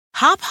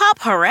Hop, hop,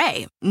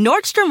 hooray!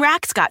 Nordstrom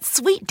Rack's got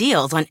sweet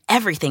deals on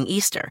everything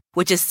Easter,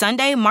 which is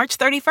Sunday, March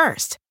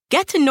 31st.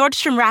 Get to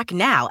Nordstrom Rack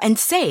now and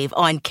save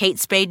on Kate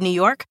Spade New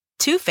York,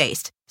 Too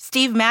Faced,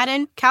 Steve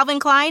Madden, Calvin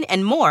Klein,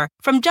 and more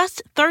from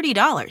just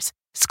 $30.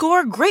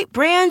 Score great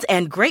brands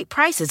and great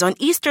prices on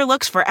Easter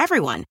looks for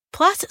everyone,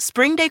 plus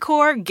spring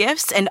decor,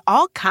 gifts, and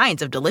all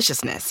kinds of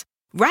deliciousness.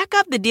 Rack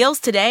up the deals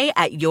today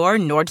at your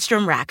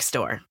Nordstrom Rack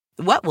store.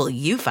 What will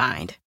you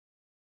find?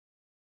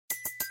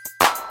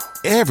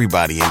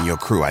 Everybody in your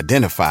crew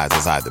identifies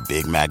as either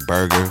Big Mac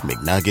Burger,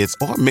 McNuggets,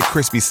 or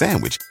McCrispy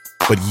Sandwich.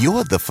 But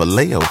you're the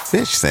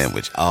Filet-O-Fish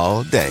Sandwich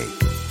all day.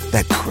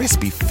 That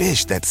crispy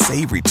fish, that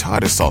savory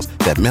tartar sauce,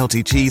 that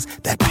melty cheese,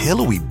 that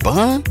pillowy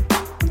bun.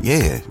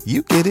 Yeah,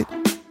 you get it.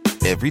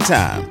 Every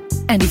time.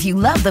 And if you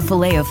love the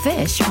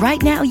Filet-O-Fish,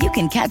 right now you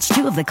can catch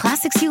two of the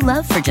classics you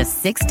love for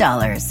just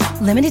 $6.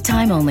 Limited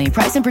time only.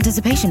 Price and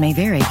participation may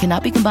vary.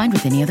 Cannot be combined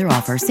with any other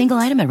offer. Single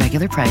item at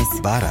regular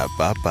price.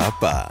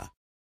 Ba-da-ba-ba-ba.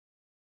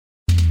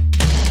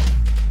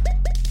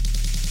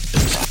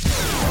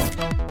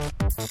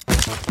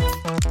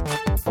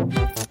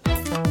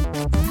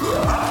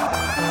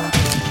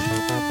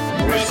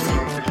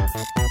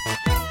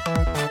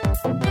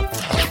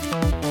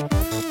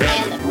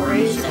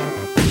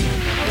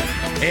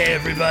 Hey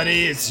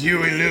everybody, it's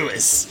Huey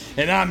Lewis,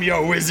 and I'm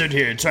your wizard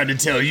here trying to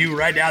tell you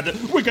right now that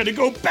we're gonna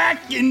go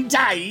back in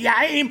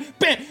time.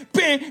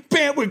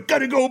 We're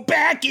gonna go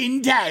back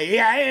in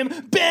time.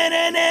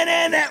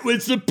 That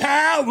was the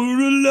power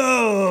of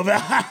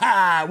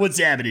love. What's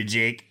happening,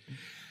 Jake?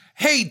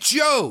 Hey,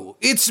 Joe,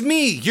 it's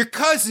me, your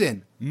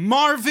cousin,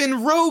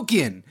 Marvin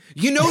Rogan.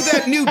 You know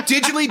that new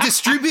digitally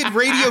distributed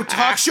radio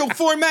talk show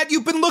format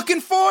you've been looking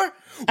for?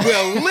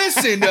 Well,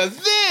 listen to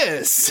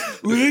this.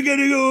 We're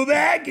gonna go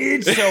back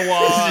in. So,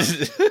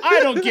 I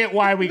don't get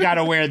why we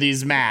gotta wear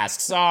these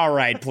masks. All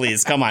right,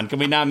 please, come on. Can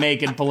we not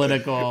make it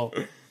political?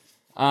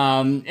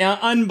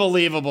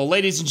 Unbelievable.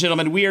 Ladies and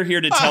gentlemen, we are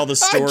here to tell the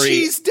story.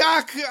 Jeez,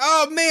 Doc.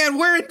 Oh, man,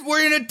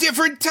 we're in a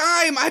different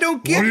time. I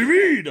don't get it. What do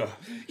you mean?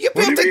 You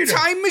built a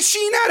time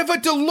machine out of a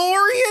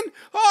DeLorean?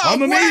 Oh,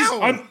 I'm amazed.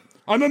 wow.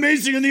 I'm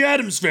amazing in the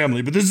Addams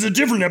Family, but this is a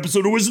different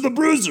episode of Wizard the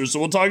Bruiser, so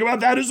we'll talk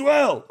about that as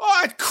well.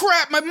 Oh,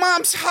 crap, my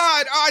mom's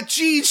hot. Oh,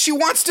 geez, she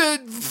wants to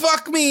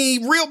fuck me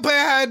real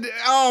bad.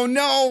 Oh,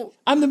 no.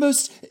 I'm the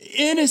most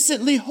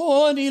innocently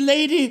horny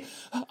lady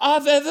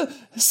I've ever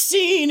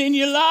seen in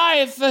your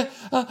life.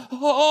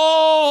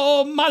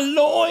 Oh, my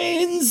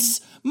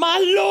loins. My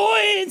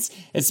loins.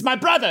 It's my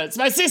brother. It's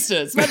my sister.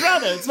 It's my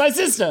brother. It's my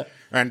sister.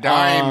 And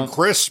I'm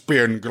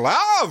Crispin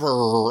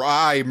Glover.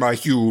 I'm a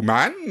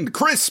human.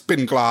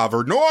 Crispin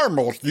Glover,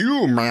 normal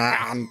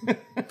human.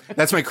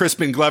 That's my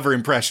Crispin Glover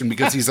impression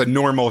because he's a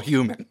normal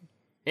human.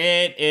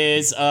 It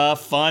is a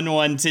fun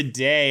one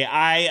today.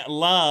 I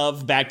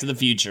love Back to the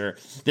Future.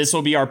 This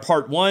will be our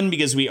part one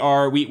because we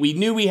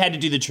knew we had to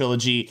do the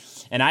trilogy.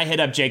 And I hit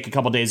up Jake a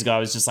couple days ago. I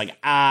was just like,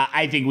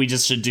 I think we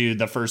just should do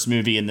the first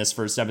movie in this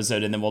first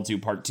episode, and then we'll do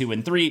part 2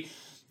 and 3.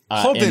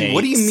 Holden,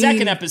 what do you mean?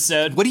 Second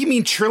episode. What do you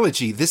mean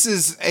trilogy? This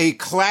is a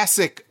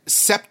classic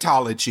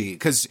septology.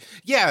 Because,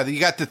 yeah, you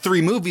got the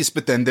 3 movies,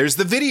 but then there's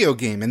the video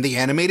game and the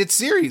animated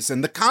series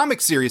and the comic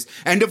series.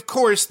 And, of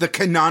course, the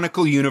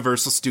canonical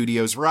Universal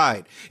Studios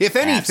ride. If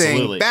anything,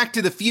 Absolutely. Back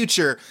to the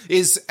Future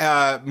is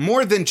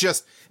more than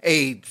just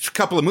a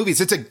couple of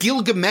movies. It's a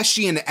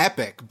Gilgameshian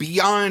epic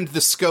beyond the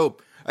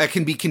scope that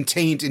can be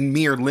contained in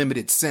mere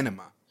limited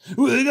cinema.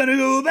 We're gonna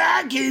go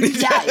back in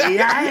time.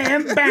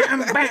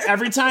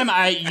 Every time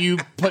you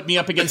put me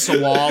up against a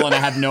wall and I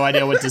have no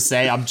idea what to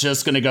say, I'm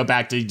just gonna go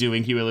back to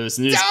doing Huey Lewis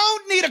and News.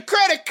 Don't need a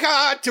credit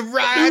card to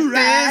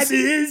ride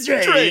this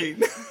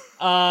train.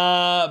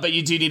 But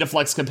you do need a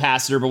flux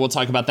capacitor, but we'll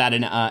talk about that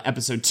in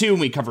episode 2 when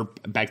we cover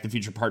Back to the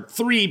Future part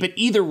 3. But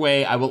either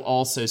way, I will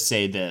also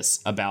say this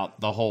about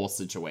the whole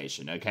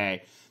situation,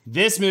 okay?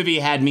 This movie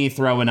had me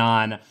throwing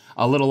on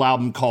a little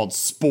album called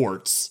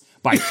Sports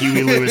by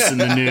Huey Lewis and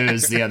the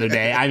News the other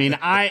day. I mean,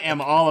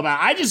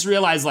 I just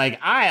realized, like,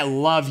 I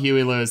love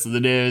Huey Lewis and the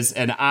News,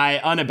 and I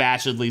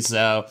unabashedly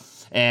so.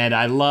 And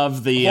I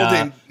love the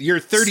Holden,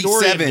 you're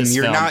 37.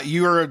 You're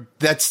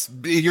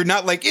You're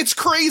not like, it's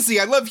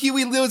crazy. I love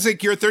Huey Lewis.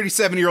 Like, you're a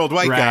 37-year-old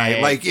white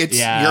guy. Like, it's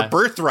your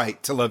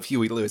birthright to love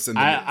Huey Lewis and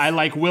the News. I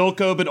like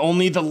Wilco, but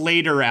only the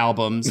later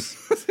albums.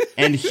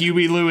 And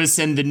Huey Lewis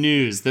and the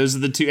News. Those are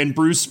the two. And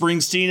Bruce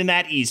Springsteen and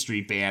that E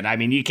Street Band. I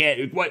mean, you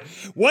can't.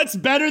 What's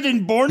better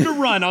than Born to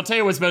Run? I'll tell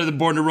you what's better than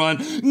Born to Run.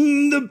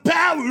 The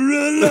power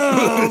of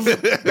love.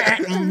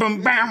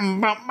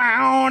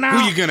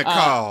 Who you gonna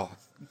call?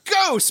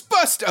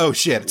 Ghostbusters! Oh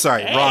shit!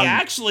 Sorry, wrong.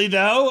 Actually,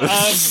 though,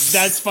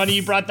 that's funny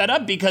you brought that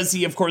up because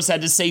he, of course,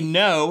 had to say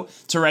no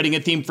to writing a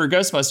theme for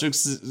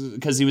Ghostbusters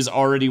because he was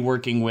already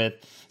working with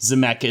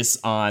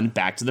Zemeckis on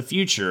Back to the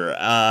Future.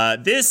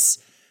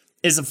 This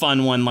is a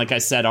fun one, like I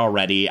said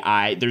already.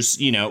 I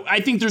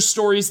think there's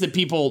stories that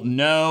people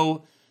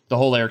know, the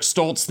whole Eric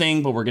Stoltz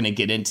thing, but we're going to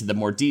get into the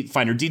more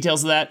finer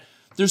details of that.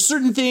 There's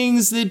certain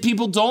things that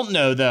people don't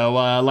know, though,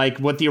 like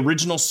what the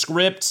original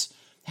script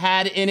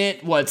had in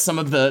it, some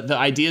of the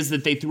ideas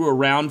that they threw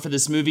around for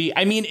this movie.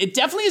 I mean, it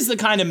definitely is the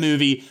kind of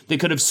movie that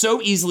could have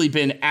so easily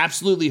been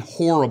absolutely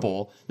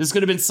horrible. This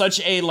could have been such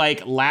a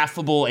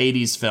laughable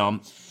 80s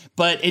film,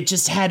 but it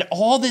just had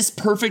all this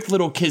perfect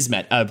little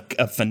kismet,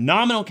 a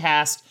phenomenal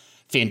cast,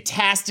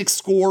 fantastic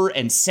score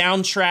and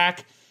soundtrack,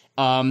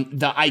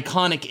 the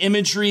iconic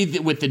imagery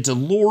with the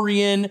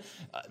DeLorean,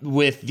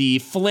 with the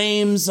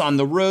flames on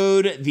the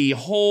road, the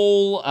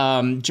whole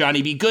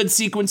Johnny B. Good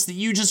sequence that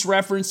you just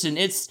referenced, and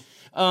its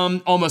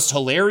almost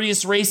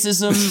hilarious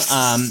racism.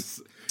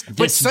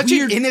 But such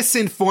an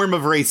innocent form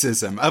of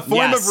racism. A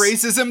form of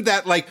racism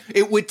that,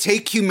 it would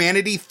take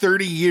humanity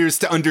 30 years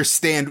to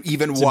understand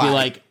even why. To be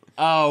like,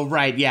 oh,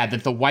 right, yeah,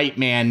 that the white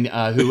man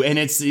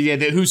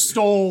who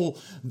stole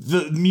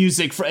the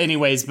music for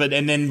anyways,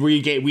 and then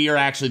we are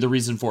actually the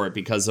reason for it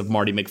because of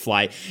Marty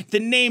McFly. The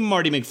name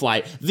Marty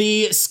McFly,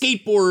 the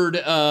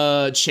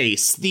skateboard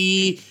chase,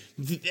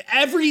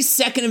 every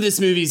second of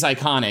this movie is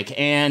iconic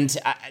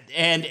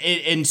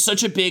and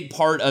such a big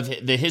part of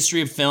the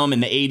history of film in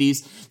the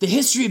 80s, the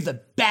history of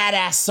the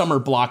badass summer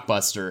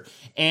blockbuster.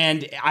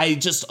 And I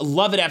just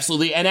love it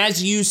absolutely. And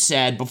as you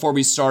said before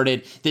we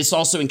started, this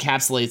also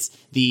encapsulates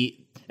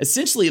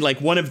essentially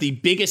one of the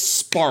biggest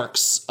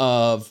sparks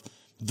of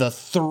the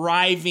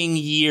thriving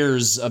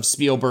years of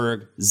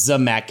Spielberg,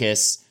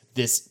 Zemeckis,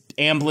 this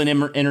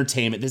Amblin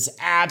Entertainment, this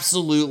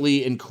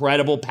absolutely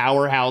incredible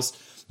powerhouse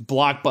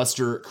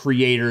blockbuster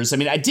creators. I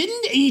mean,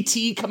 didn't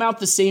E.T. come out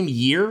the same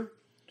year?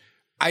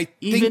 I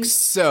think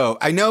so.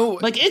 I know.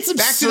 It's absurd.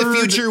 Back to the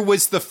Future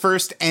was the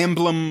first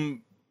Amblin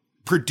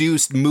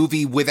produced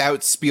movie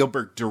without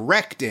Spielberg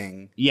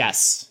directing.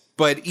 Yes,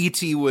 but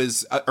E.T.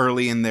 was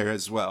early in there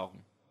as well.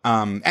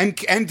 And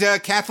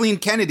Kathleen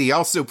Kennedy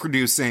also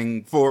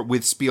producing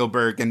with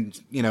Spielberg, and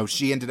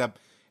she ended up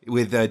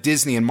with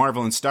Disney and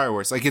Marvel and Star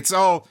Wars. It's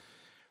all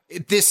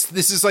this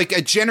is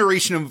a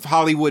generation of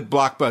Hollywood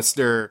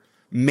blockbuster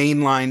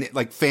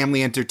mainline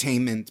family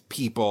entertainment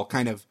people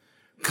kind of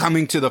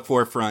coming to the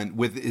forefront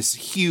with this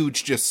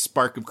huge just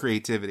spark of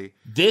creativity.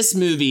 This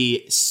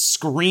movie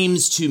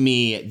screams to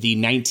me the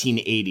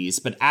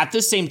 1980s, but at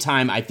the same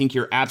time, I think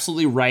you're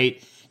absolutely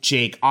right,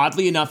 Jake.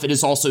 Oddly enough, it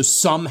is also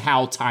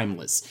somehow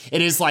timeless.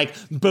 It is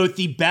both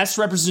the best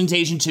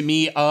representation to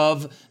me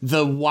of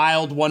the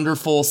wild,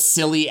 wonderful,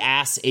 silly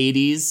ass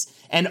 80s,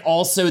 and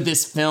also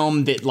this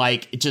film that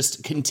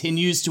just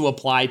continues to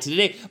apply to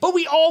today. But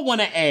we all want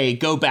to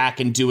go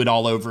back and do it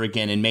all over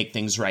again and make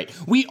things right.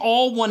 We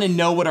all want to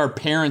know what our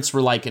parents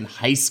were like in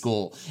high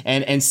school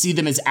and see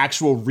them as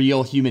actual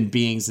real human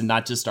beings and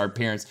not just our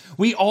parents.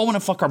 We all want to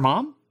fuck our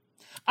mom.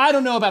 I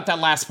don't know about that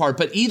last part,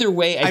 but either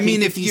way, I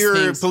mean, if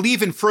you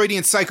believe in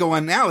Freudian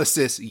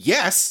psychoanalysis,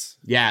 yes.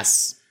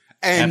 Yes,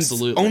 and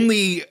absolutely.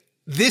 Only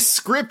this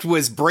script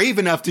was brave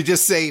enough to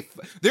just say,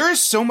 there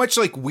is so much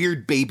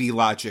weird baby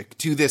logic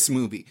to this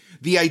movie.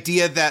 The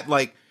idea that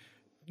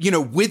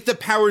with the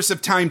powers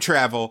of time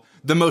travel,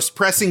 the most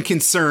pressing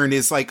concern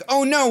is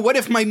oh no, what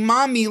if my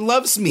mommy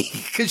loves me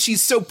because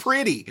she's so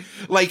pretty?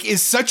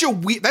 Is such a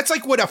weird, that's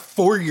what a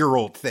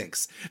 4-year-old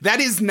thinks. That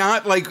is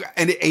not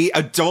an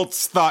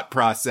adult's thought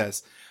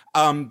process.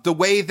 The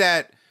way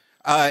that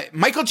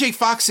Michael J.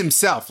 Fox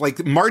himself,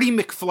 Marty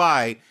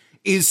McFly,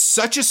 is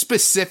such a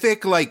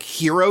specific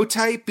hero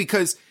type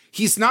because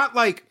he's not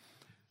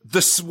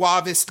the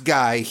suavest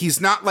guy. He's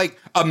not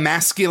a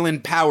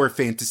masculine power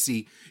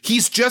fantasy.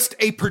 He's just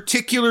a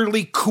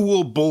particularly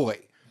cool boy.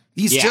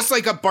 He's just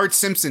a Bart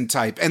Simpson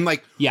type. And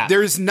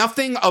there's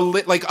nothing, a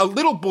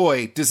little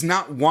boy does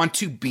not want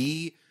to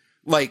be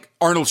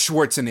Arnold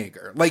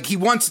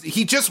Schwarzenegger.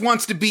 He just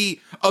wants to be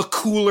a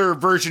cooler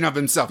version of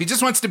himself. He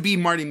just wants to be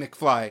Marty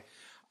McFly.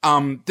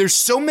 There's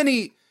so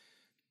many,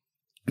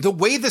 the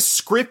way the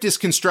script is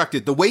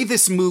constructed, the way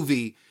this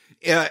movie,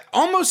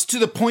 almost to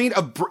the point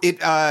of it,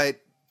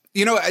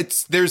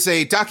 there's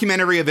a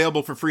documentary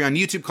available for free on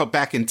YouTube called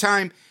Back in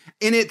Time.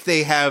 In it,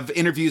 they have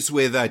interviews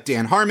with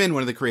Dan Harmon,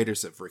 one of the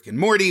creators of Rick and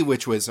Morty,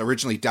 which was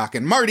originally Doc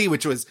and Marty,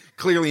 which was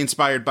clearly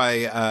inspired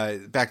by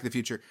Back to the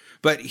Future.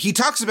 But he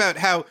talks about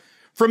how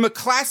from a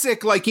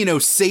classic,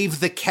 Save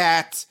the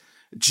Cat,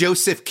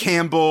 Joseph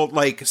Campbell,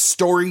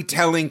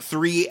 storytelling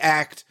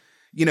 3-act,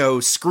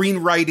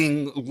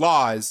 screenwriting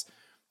laws,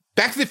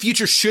 Back to the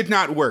Future should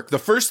not work. The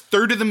first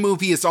third of the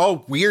movie is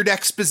all weird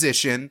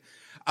exposition.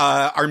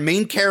 Our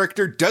main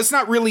character does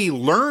not really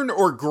learn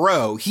or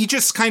grow. He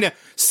just kind of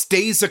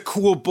stays a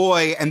cool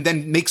boy and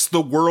then makes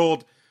the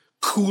world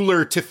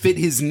cooler to fit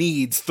his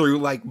needs through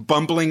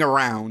bumbling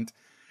around.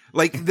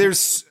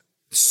 There's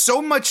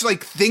so much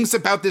things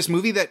about this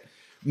movie that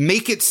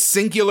make it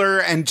singular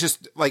and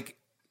just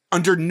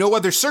under no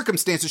other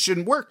circumstances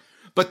shouldn't work.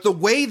 But the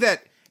way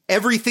that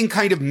everything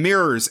kind of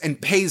mirrors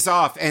and pays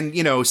off, and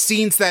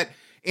scenes that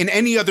in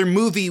any other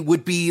movie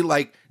would be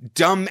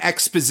dumb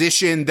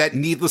exposition that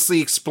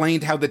needlessly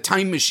explained how the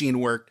time machine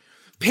worked,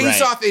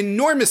 pays off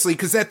enormously,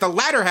 because at the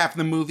latter half of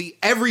the movie,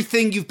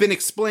 everything you've been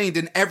explained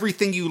and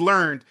everything you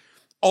learned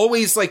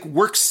always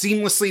works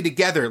seamlessly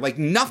together.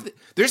 Nothing,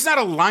 there's not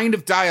a line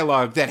of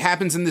dialogue that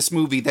happens in this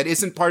movie that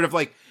isn't part of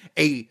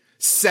a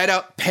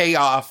setup,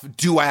 payoff,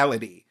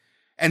 duality.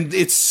 And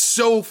it's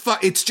so fun.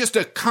 It's just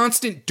a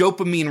constant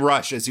dopamine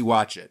rush as you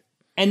watch it.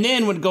 And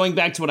then when going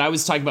back to what I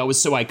was talking about was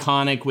so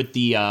iconic with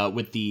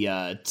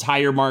the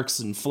tire marks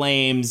and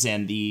flames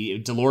and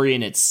the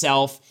DeLorean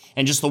itself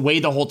and just the way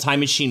the whole time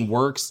machine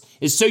works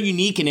is so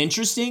unique and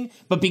interesting.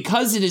 But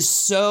because it is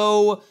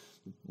so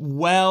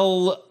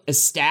well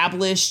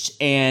established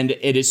and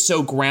it is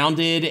so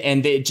grounded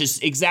and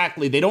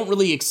they don't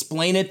really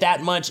explain it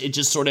that much. It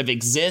just sort of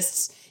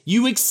exists.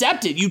 You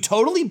accept it. You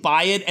totally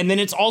buy it. And then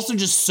it's also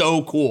just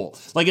so cool.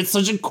 Like, it's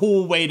such a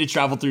cool way to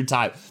travel through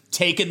time.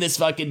 Taking this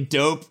fucking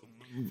dope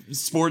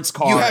sports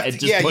car and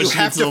just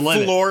pushing it to the limit. You have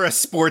to floor a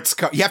sports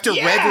car. You have to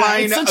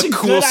redline a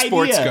cool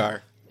sports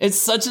car. It's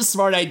such a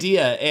smart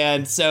idea.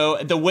 And so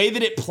the way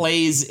that it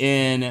plays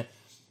in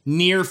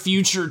near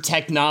future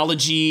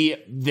technology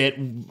that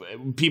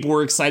people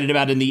were excited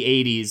about in the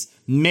 80s,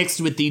 mixed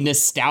with the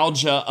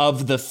nostalgia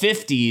of the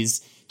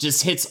 50s,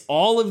 just hits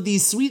all of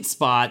these sweet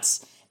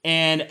spots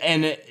and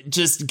it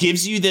just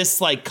gives you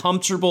this like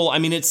comfortable, I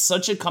mean, it's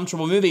such a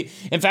comfortable movie.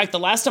 In fact, the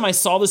last time I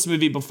saw this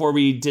movie before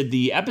we did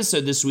the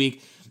episode this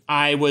week,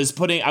 I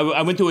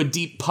went through a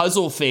deep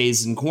puzzle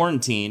phase in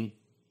quarantine,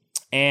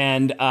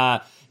 and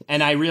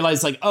I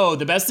realized, like, oh,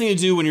 the best thing to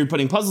do when you're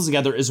putting puzzles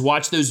together is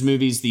watch those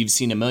movies that you've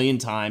seen a million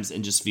times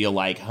and just feel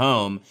like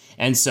home.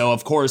 And so,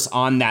 of course,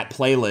 on that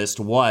playlist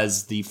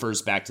was the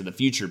first Back to the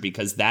Future,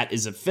 because that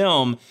is a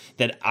film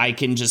that I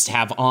can just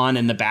have on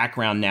in the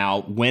background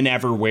now,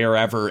 whenever,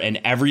 wherever, and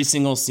every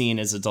single scene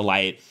is a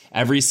delight.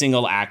 Every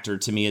single actor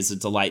to me is a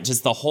delight.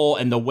 Just the whole,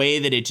 and the way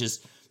that it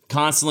just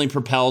constantly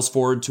propels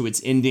forward to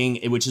its ending,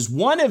 which is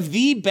one of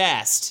the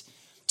best.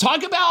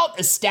 Talk about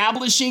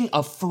establishing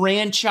a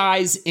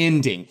franchise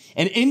ending,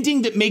 an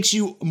ending that makes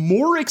you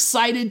more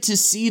excited to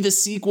see the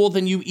sequel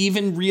than you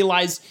even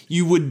realized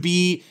you would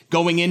be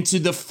going into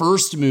the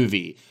first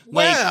movie.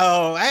 Like,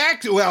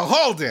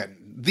 hold it.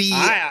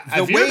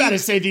 If you're about to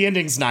say the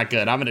ending's not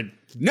good, I'm going to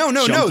No.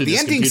 The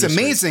ending's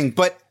amazing,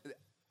 but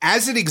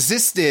as it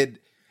existed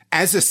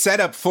as a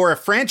setup for a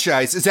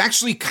franchise is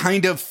actually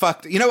kind of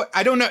fucked. You know,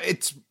 I don't know.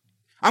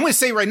 I'm going to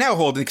say right now,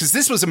 Holden, because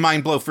this was a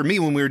mind blow for me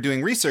when we were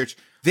doing research.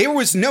 There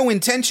was no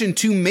intention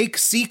to make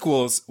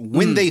sequels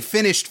when they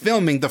finished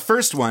filming the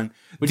first one.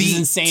 Which is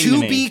insane to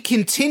me. To be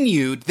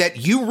continued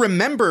that you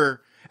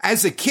remember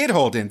as a kid,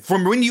 Holden,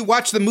 from when you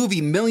watched the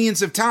movie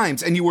millions of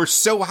times and you were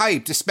so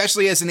hyped,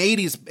 especially as an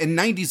 80s and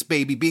 90s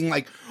baby, being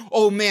like,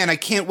 oh man, I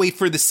can't wait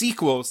for the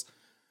sequels.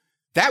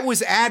 That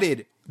was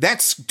added,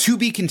 that's to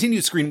be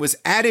continued screen was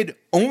added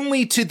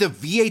only to the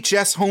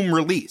VHS home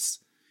release.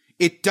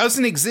 It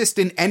doesn't exist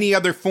in any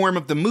other form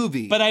of the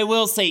movie. But I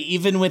will say,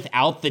 even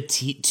without the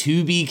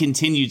to be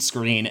continued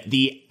screen,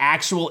 the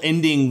actual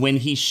ending when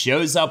he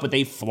shows up with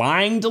a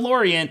flying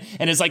DeLorean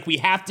and is like, we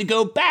have to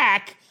go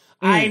back.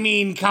 I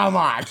mean, come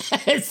on.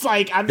 It's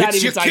like, I'm not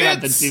even talking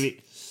about the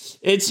TV.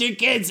 It's your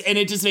kids. And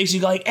it just makes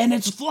you go like, and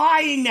it's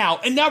flying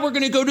now. And now we're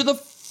going to go to the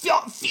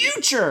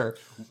future.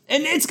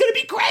 And it's going to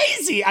be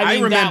crazy. I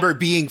remember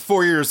being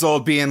 4 years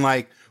old being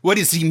like, what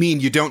does he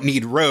mean you don't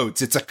need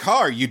roads? It's a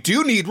car. You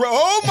do need roads.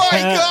 Oh my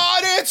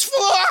God, it's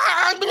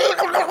flying.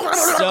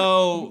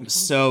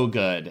 So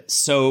good.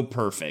 So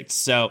perfect.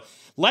 So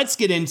let's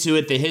get into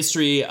it. The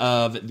history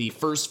of the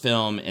first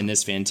film in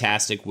this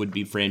fantastic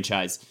would-be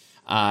franchise.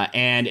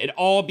 And it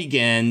all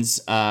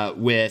begins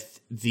with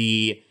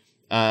the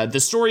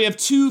story of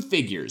two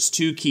figures,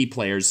 two key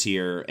players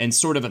here, and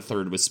sort of a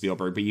third with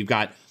Spielberg. But you've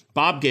got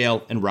Bob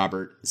Gale and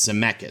Robert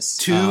Zemeckis.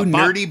 Two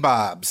nerdy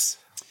Bobs.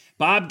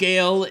 Bob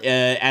Gale,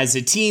 as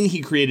a teen,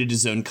 he created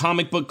his own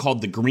comic book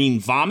called The Green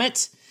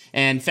Vomit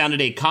and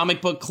founded a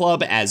comic book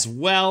club as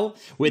well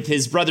with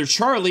his brother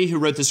Charlie, who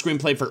wrote the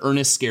screenplay for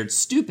Ernest Scared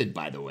Stupid,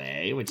 by the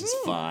way, which is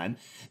fun.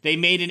 They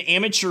made an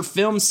amateur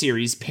film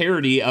series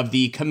parody of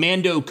the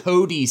Commando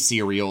Cody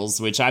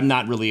serials, which I'm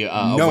not really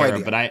aware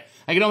of, but I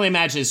can only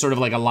imagine it's sort of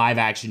like a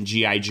live-action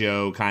G.I.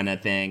 Joe kind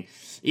of thing.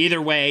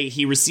 Either way,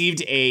 he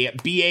received a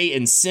BA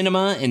in cinema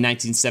in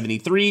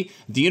 1973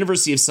 at the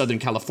University of Southern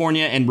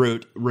California and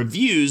wrote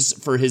reviews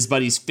for his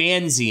buddy's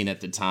fanzine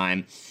at the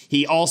time.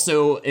 He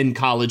also, in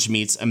college,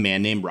 meets a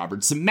man named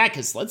Robert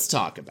Zemeckis. Let's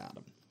talk about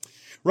him.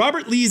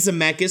 Robert Lee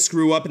Zemeckis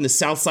grew up in the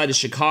south side of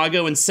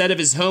Chicago and said of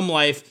his home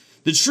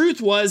life, the truth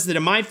was that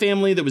in my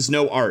family, there was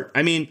no art.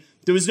 I mean,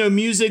 there was no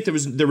music,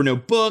 there were no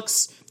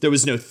books, there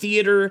was no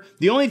theater.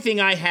 The only thing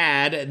I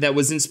had that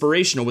was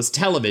inspirational was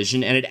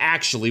television, and it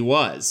actually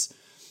was.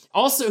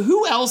 Also,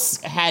 who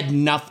else had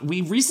nothing? We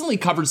recently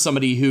covered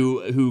somebody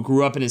who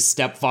grew up in his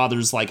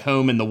stepfather's like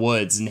home in the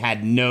woods and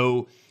had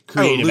no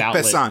creative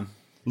outlet. Besson.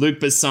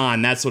 Luc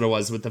Besson, that's what it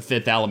was with The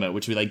Fifth Element,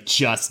 which we like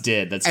just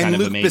did. That's kind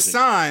of amazing.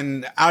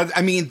 And Luc Besson,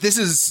 I mean,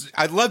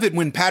 I love it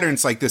when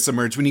patterns like this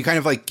emerge, when you kind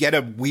of like get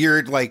a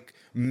weird like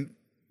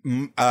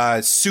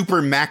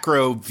super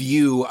macro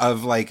view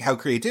of like how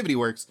creativity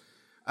works.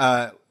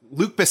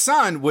 Luc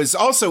Besson was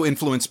also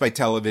influenced by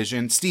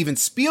television. Steven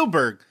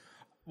Spielberg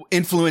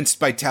influenced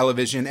by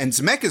television, and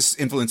Zemeckis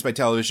influenced by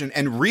television,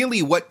 and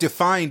really what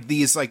defined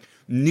these like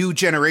new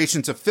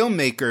generations of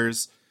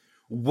filmmakers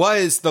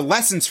was the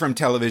lessons from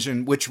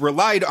television, which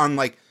relied on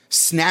like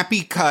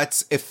snappy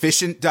cuts,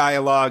 efficient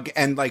dialogue,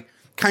 and like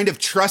kind of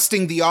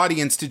trusting the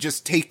audience to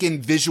just take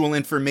in visual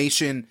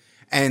information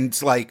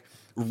and like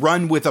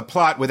run with a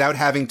plot without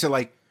having to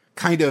like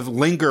kind of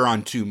linger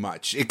on too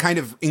much. It kind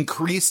of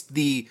increased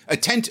the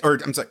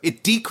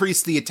it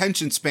decreased the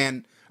attention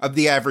span of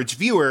the average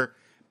viewer,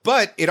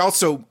 but it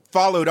also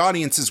followed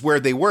audiences where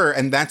they were,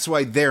 and that's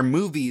why their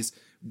movies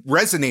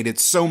resonated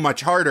so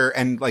much harder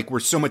and like were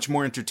so much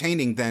more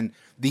entertaining than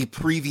the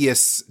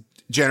previous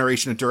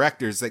generation of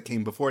directors that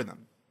came before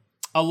them.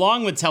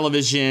 Along with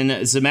television,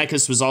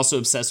 Zemeckis was also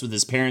obsessed with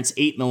his parents'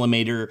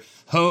 8mm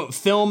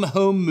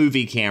home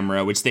movie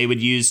camera, which they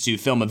would use to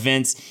film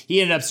events.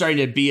 He ended up starting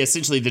to be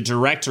essentially the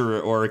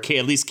director or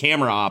at least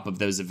camera op of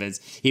those events.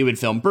 He would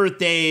film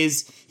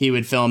birthdays. He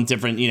would film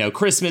different,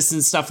 Christmas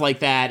and stuff like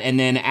that. And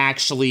then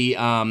actually,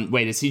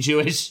 wait, is he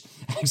Jewish?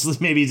 Actually,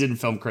 maybe he didn't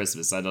film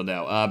Christmas. I don't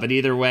know. But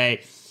either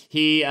way,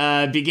 he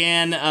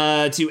began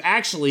to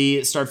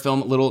actually start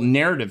film little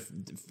narrative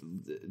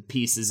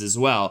pieces as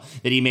well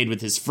that he made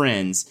with his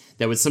friends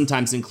that would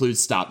sometimes include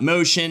stop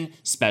motion,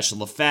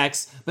 special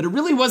effects. But it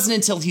really wasn't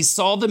until he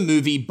saw the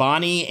movie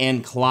Bonnie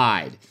and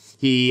Clyde.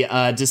 He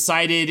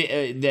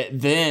decided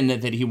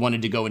that he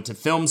wanted to go into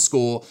film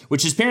school,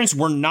 which his parents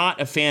were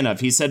not a fan of.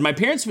 He said, my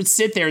parents would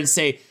sit there and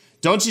say,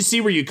 don't you see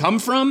where you come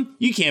from?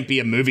 You can't be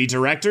a movie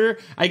director.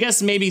 I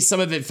guess maybe some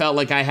of it felt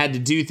like I had to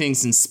do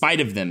things in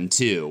spite of them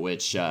too,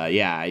 which,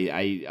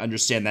 I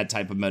understand that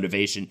type of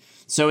motivation.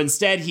 So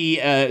instead, he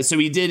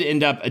did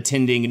end up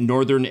attending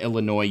Northern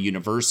Illinois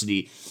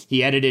University.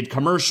 He edited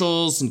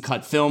commercials and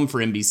cut film for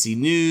NBC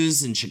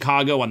News in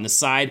Chicago on the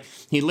side.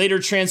 He later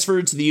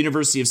transferred to the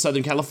University of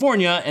Southern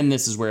California, and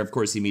this is where, of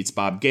course, he meets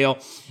Bob Gale.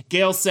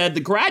 Gale said, the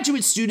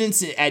graduate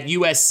students at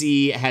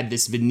USC had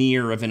this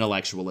veneer of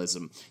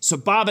intellectualism. So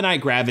Bob and I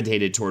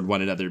gravitated toward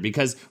one another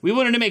because we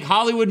wanted to make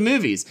Hollywood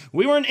movies.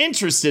 We weren't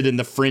interested in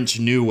the French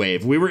New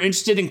Wave. We were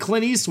interested in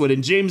Clint Eastwood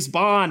and James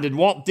Bond and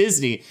Walt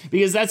Disney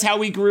because that's how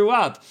we grew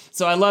up.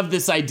 So I love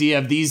this idea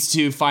of these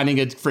two finding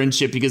a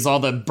friendship because all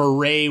the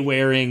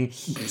beret-wearing,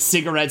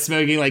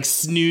 cigarette-smoking, like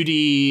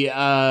snooty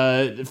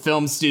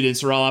film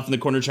students were all off in the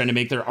corner trying to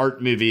make their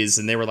art movies,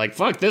 and they were like,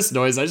 "Fuck this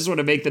noise! I just want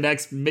to make the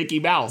next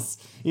Mickey Mouse."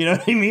 You know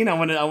what I mean? I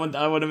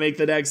want to make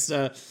the next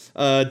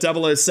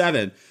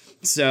 007.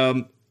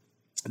 So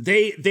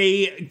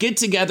they get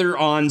together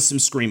on some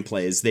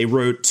screenplays. They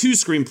wrote 2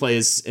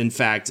 screenplays, in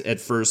fact, at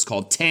first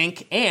called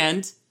Tank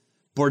and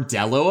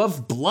Bordello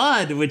of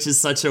Blood, which is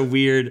such a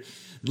weird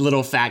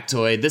little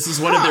factoid. This is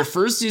one of their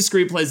first 2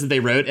 screenplays that they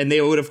wrote, and they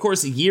would, of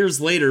course,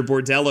 years later,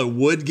 Bordello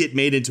would get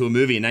made into a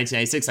movie in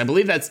 1996. I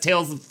believe that's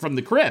Tales from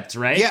the Crypt,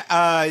 right? Yeah,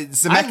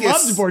 Zemeckis... I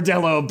loved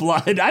Bordello of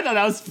Blood. I thought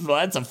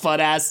that's a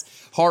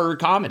fun-ass horror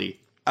comedy.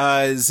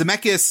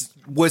 Zemeckis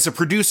was a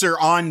producer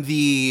on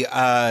the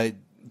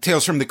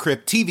Tales from the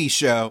Crypt TV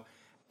show,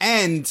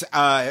 and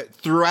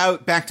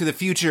throughout Back to the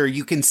Future,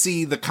 you can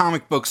see the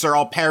comic books are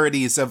all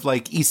parodies of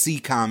like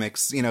EC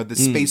Comics, the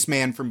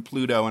spaceman from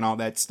Pluto and all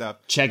that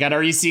stuff. Check out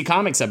our EC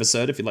Comics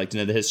episode if you'd like to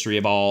know the history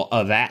of all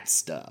of that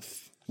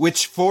stuff.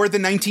 Which for the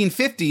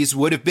 1950s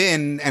would have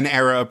been an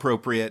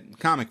era-appropriate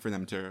comic for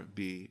them to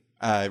be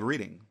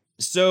reading.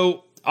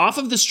 So, off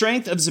of the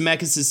strength of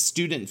Zemeckis'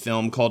 student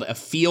film called A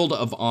Field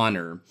of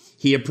Honor,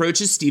 he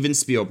approaches Steven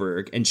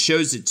Spielberg and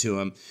shows it to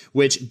him,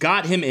 which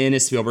got him in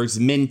as Spielberg's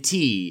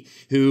mentee,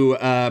 who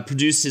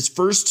produced his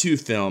first 2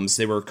 films.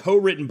 They were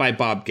co-written by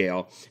Bob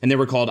Gale, and they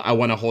were called I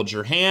Want to Hold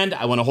Your Hand.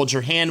 I Want to Hold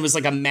Your Hand was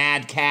like a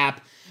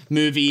madcap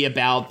movie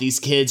about these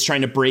kids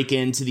trying to break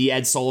into the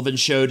Ed Sullivan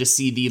Show to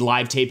see the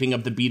live taping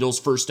of the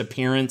Beatles' first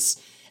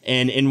appearance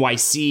in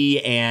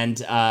NYC, and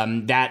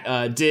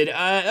that did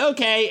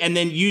okay. And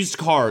then Used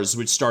Cars,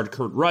 which starred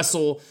Kurt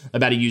Russell,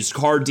 about a used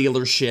car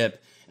dealership,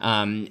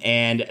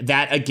 and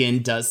that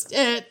again does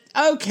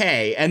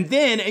okay. And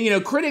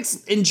then,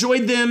 critics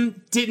enjoyed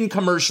them, didn't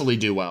commercially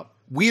do well.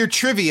 Weird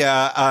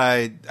trivia,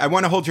 I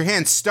Want to Hold Your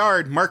Hand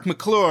starred Mark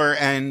McClure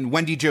and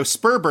Wendy Jo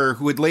Sperber,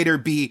 who would later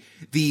be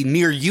the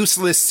near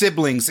useless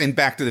siblings in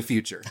Back to the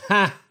Future.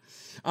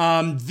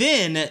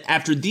 Then,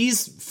 after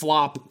these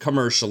flop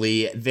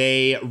commercially,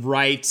 they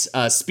write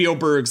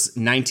Spielberg's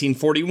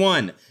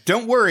 1941.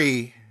 Don't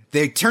worry,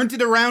 they turned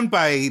it around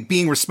by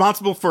being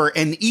responsible for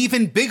an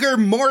even bigger,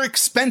 more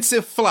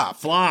expensive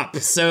flop.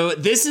 So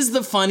this is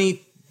the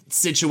funny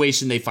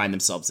situation they find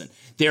themselves in.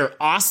 They're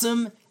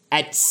awesome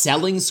at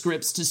selling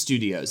scripts to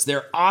studios.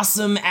 They're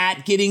awesome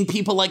at getting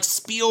people like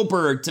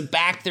Spielberg to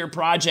back their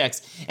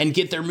projects and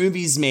get their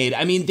movies made.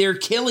 I mean, they're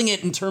killing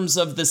it in terms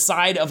of the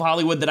side of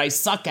Hollywood that I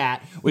suck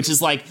at, which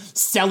is like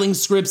selling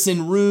scripts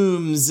in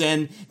rooms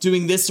and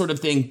doing this sort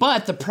of thing.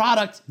 But the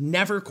product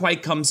never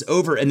quite comes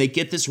over, and they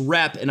get this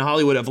rep in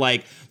Hollywood of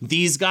like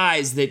these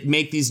guys that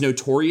make these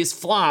notorious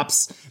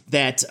flops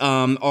that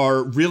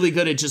are really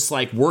good at just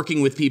like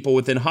working with people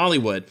within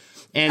Hollywood.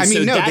 And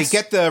they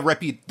get the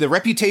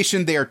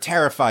reputation they are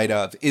terrified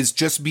of is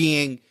just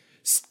being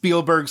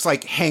Spielberg's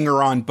like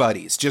hanger-on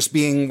buddies, just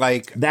being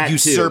like that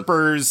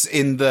usurpers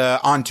in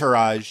the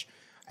entourage.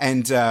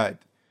 And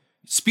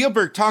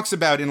Spielberg talks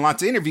about in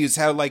lots of interviews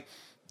how, like,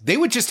 they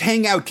would just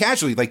hang out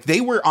casually. Like, they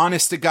were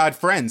honest to God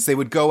friends. They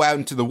would go out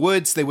into the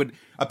woods.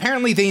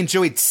 Apparently they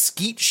enjoyed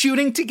skeet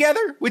shooting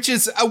together, which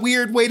is a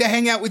weird way to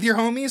hang out with your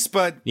homies,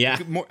 but yeah,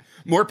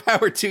 more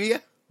power to you.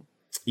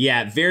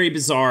 Yeah, very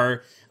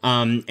bizarre.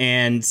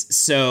 And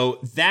so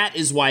that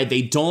is why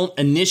they don't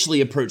initially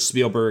approach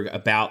Spielberg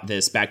about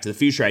this Back to the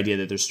Future idea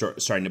that they're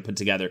starting to put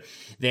together.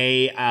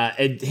 They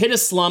hit a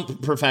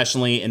slump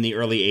professionally in the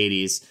early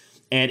 80s.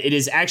 And it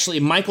is actually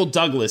Michael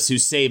Douglas who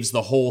saves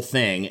the whole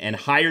thing and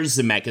hires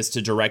Zemeckis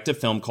to direct a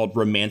film called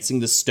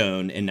Romancing the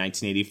Stone in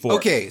 1984.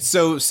 Okay,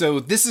 so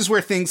this is where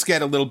things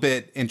get a little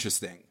bit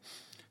interesting.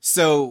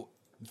 So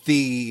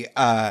they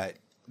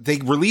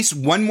release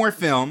one more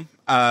film,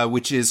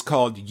 which is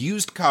called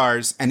Used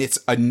Cars, and it's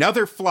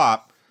another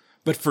flop.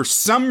 But for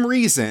some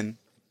reason,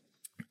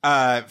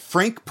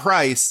 Frank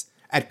Price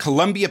at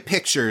Columbia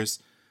Pictures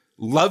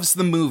loves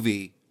the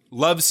movie,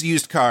 loves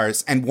Used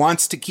Cars, and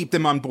wants to keep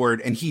them on board,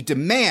 and he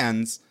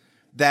demands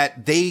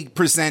that they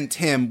present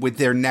him with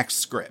their next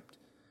script.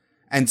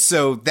 And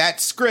so that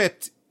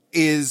script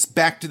is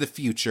Back to the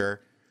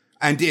Future,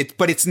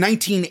 but it's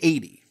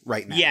 1980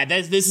 right now. Yeah,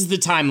 this is the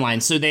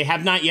timeline. So they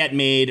have not yet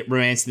made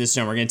Romancing the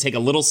Stone. We're going to take a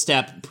little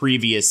step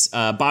previous.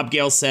 Bob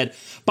Gale said,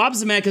 Bob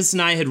Zemeckis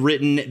and I had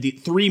written the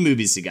 3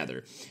 movies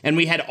together, and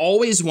we had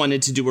always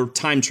wanted to do a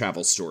time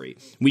travel story.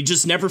 We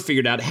just never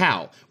figured out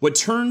how. What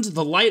turned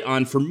the light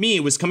on for me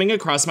was coming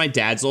across my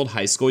dad's old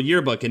high school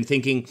yearbook and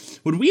thinking,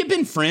 would we have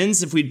been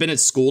friends if we'd been at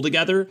school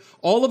together?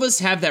 All of us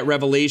have that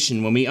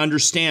revelation when we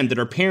understand that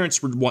our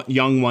parents were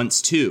young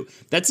once too.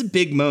 That's a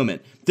big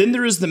moment. Then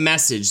there is the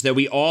message that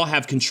we all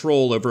have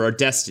control over our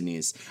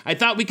destinies. I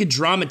thought we could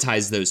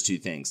dramatize those two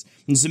things.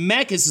 And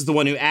Zemeckis is the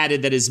one who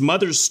added that his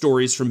mother's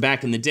stories from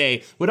back in the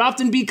day would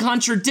often be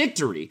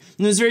contradictory.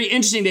 And it was very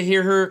interesting to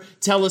hear her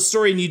tell a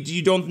story and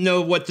you don't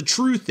know what the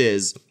truth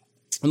is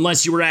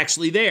unless you were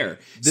actually there.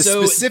 The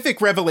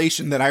specific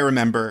revelation that I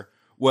remember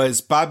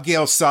was Bob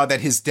Gale saw that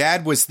his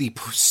dad was the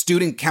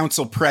student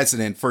council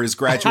president for his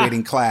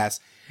graduating class,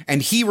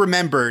 and he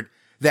remembered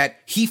that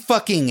he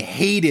fucking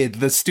hated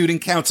the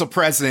student council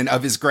president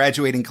of his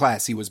graduating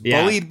class. He was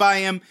bullied by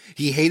him.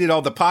 He hated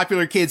all the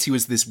popular kids. He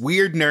was this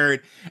weird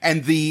nerd.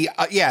 And the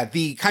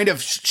kind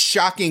of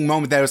shocking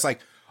moment that I was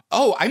like,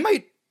 oh, I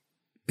might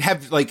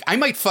have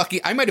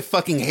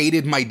fucking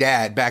hated my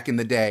dad back in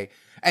the day.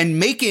 And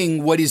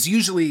making what is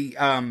usually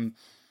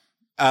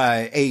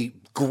a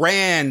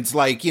grand,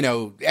 like, you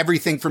know,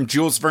 everything from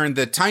Jules Verne,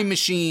 The Time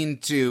Machine,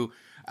 to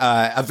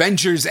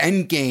Avengers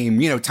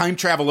Endgame, you know, time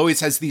travel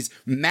always has these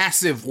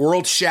massive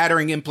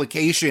world-shattering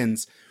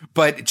implications,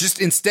 but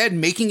just instead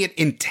making it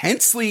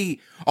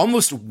intensely,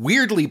 almost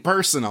weirdly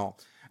personal,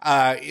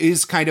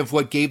 is kind of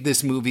what gave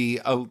this movie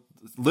a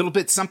little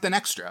bit something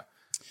extra.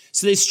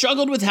 So they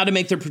struggled with how to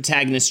make their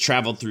protagonist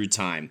travel through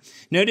time,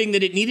 noting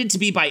that it needed to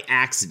be by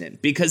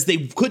accident because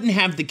they couldn't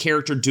have the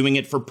character doing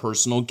it for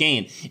personal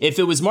gain. If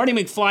it was Marty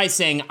McFly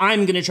saying,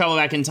 I'm going to travel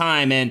back in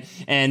time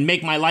and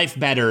make my life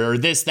better, or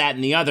this, that,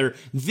 and the other,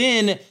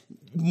 then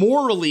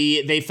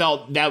morally they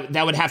felt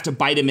that would have to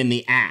bite him in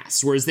the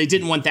ass, whereas they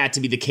didn't want that to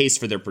be the case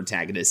for their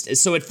protagonist.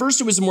 So at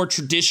first it was a more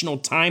traditional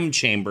time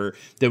chamber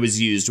that was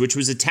used, which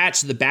was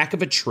attached to the back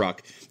of a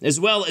truck, as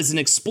well as an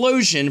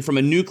explosion from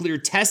a nuclear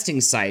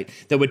testing site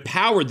that would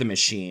power the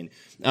machine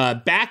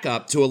back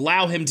up to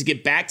allow him to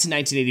get back to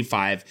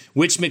 1985,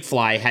 which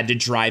McFly had to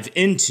drive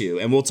into.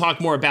 And we'll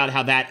talk more about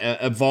how that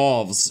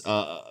evolves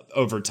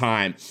over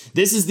time.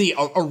 This is the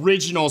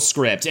original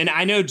script. And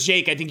I know,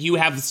 Jake, I think you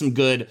have some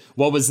good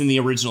what was in the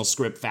original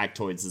script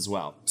factoids as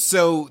well.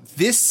 So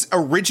this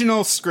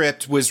original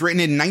script was written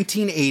in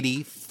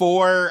 1980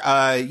 for,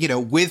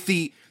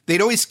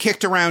 they'd always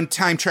kicked around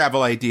time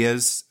travel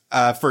ideas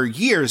for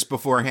years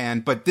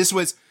beforehand, but this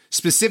was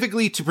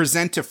specifically to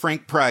present to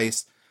Frank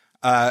Price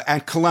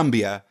at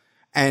Columbia.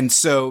 And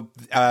so,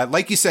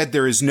 like you said,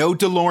 there is no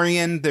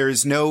DeLorean, there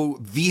is no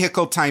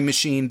vehicle time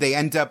machine. They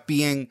end up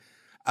being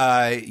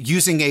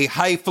using a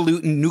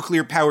highfalutin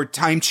nuclear-powered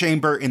time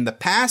chamber in the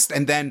past,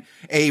 and then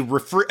a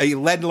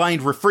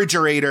lead-lined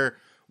refrigerator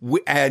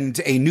and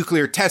a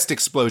nuclear test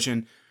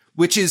explosion,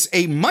 which is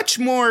a much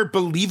more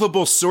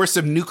believable source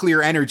of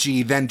nuclear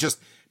energy than just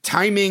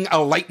timing a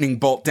lightning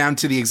bolt down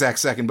to the exact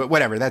second. But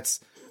whatever, that's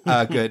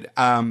good.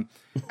 Among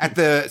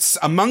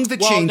the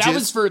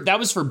changes, that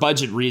was for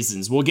budget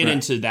reasons. We'll get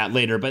into that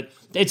later, but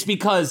it's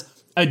because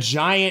a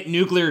giant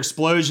nuclear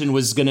explosion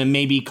was going to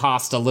maybe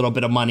cost a little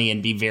bit of money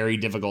and be very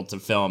difficult to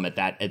film at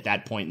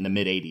that point in the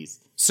mid 80s.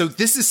 So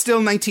this is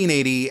still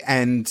 1980,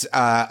 and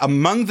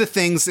among the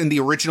things in the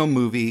original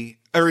movie,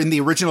 or in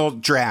the original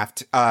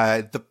draft,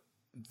 the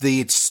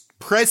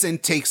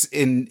present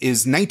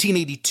is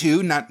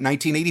 1982, not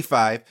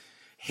 1985.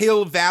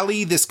 Hill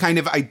Valley, this kind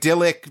of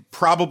idyllic,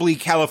 probably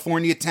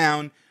California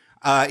town,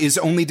 is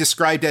only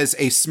described as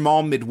a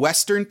small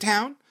Midwestern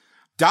town.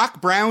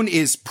 Doc Brown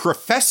is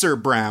Professor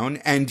Brown,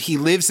 and he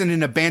lives in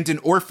an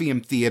abandoned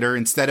Orpheum theater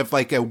instead of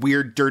like a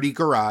weird, dirty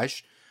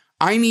garage.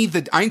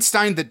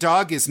 Einstein the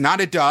dog is not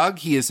a dog.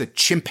 He is a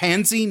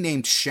chimpanzee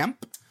named Shemp.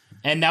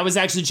 And that was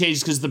actually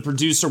changed because the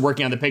producer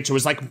working on the picture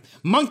was like,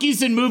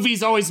 monkeys in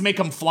movies always make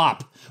them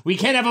flop. We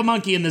can't have a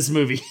monkey in this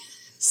movie.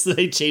 So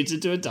they changed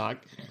it to a dog.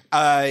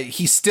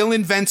 He still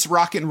invents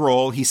rock and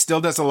roll. He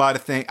still does a lot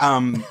of things.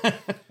 Marty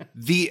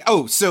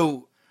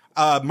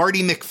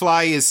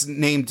McFly is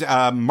named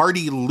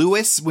Marty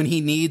Lewis when he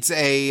needs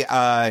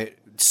a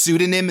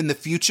pseudonym in the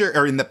future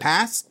or in the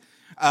past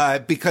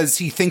because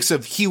he thinks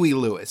of Huey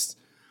Lewis.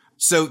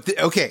 So,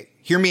 okay,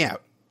 hear me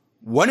out.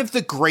 One of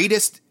the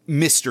greatest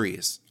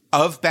mysteries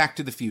of Back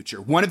to the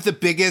Future, one of the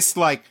biggest,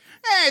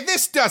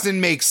 this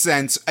doesn't make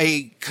sense,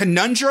 a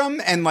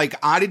conundrum and,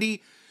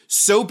 oddity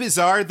so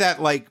bizarre that,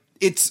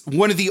 it's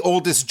one of the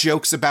oldest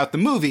jokes about the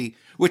movie,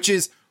 which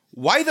is,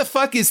 why the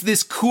fuck is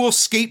this cool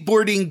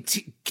skateboarding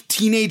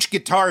teenage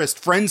guitarist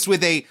friends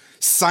with a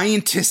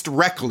scientist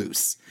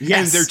recluse?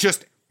 Yes.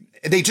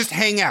 And they just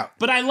hang out.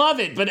 But I love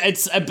it. But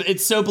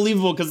it's so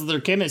believable because of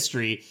their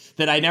chemistry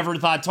that I never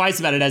thought twice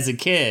about it as a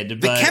kid.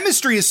 But the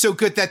chemistry is so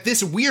good that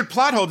this weird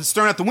plot hole is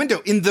thrown out the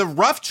window. In the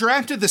rough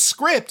draft of the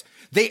script,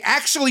 they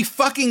actually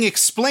fucking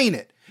explain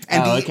it.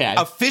 And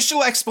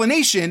official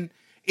explanation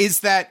is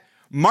that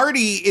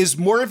Marty is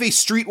more of a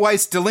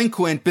streetwise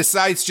delinquent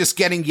besides just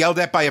getting yelled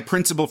at by a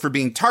principal for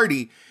being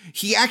tardy.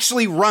 He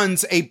actually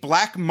runs a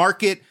black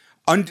market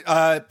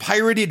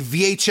pirated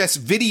VHS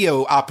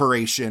video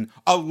operation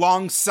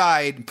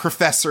alongside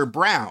Professor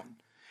Brown.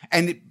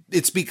 And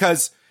it's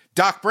because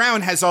Doc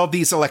Brown has all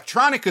these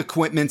electronic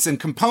equipments and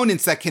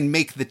components that can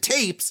make the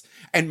tapes,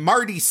 and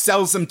Marty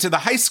sells them to the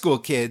high school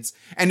kids.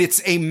 And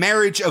it's a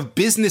marriage of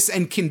business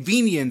and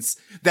convenience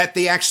that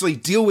they actually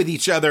deal with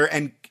each other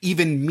and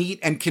even meet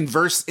and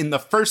converse in the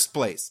first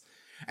place.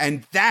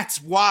 And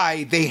that's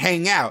why they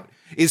hang out,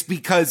 is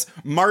because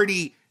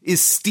Marty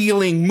is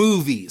stealing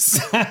movies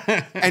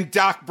and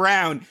Doc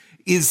Brown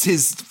is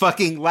his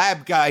fucking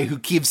lab guy who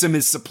gives him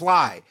his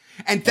supply.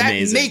 And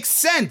that makes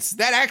sense.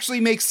 That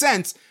actually makes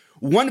sense.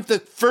 One of the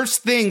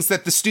first things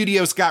that the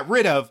studios got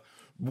rid of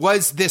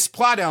was this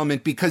plot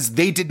element because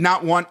they did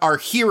not want our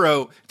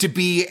hero to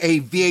be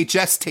a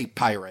VHS tape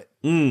pirate.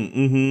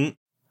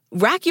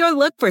 Rack your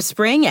look for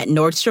spring at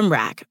Nordstrom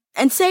Rack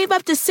and save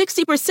up to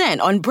 60%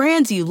 on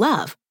brands you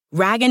love.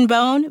 Rag &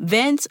 Bone,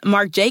 Vince,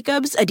 Marc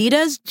Jacobs,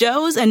 Adidas,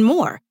 Joe's, and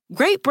more.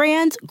 Great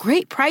brands,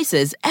 great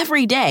prices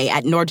every day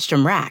at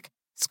Nordstrom Rack.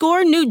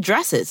 Score new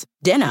dresses,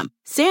 denim,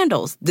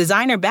 sandals,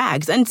 designer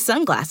bags, and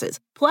sunglasses,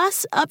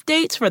 plus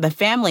updates for the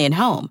family and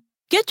home.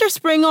 Get your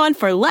spring on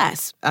for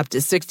less, up to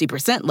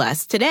 60%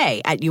 less,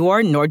 today at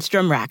your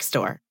Nordstrom Rack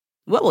store.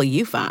 What will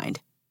you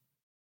find?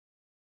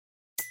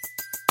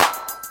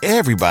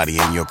 Everybody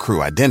in your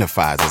crew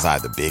identifies as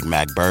either Big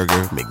Mac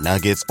Burger,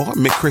 McNuggets, or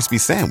McCrispy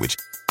Sandwich.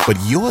 But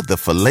you're the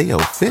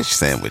Filet-O-Fish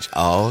Sandwich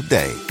all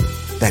day.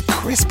 That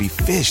crispy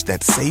fish,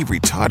 that savory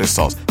tartar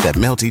sauce, that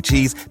melty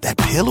cheese, that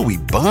pillowy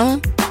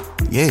bun.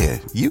 Yeah,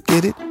 you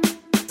get it.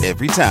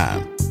 Every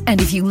time.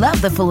 And if you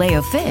love the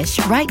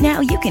Filet-O-Fish, right now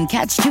you can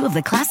catch two of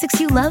the classics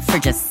you love for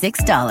just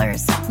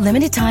 $6.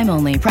 Limited time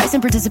only. Price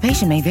and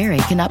participation may vary.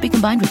 Cannot be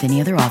combined with any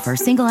other offer.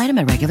 Single item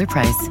at regular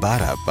price.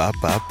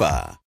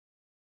 Ba-da-ba-ba-ba.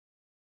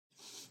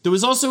 There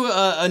was also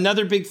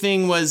another big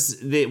thing was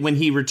that when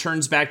he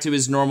returns back to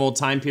his normal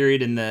time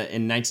period in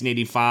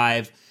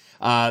 1985,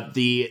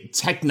 the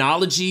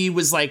technology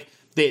was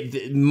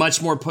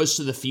much more pushed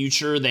to the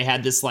future. They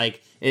had this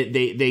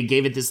they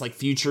gave it this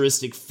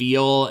futuristic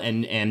feel,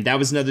 and that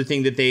was another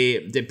thing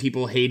that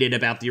people hated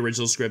about the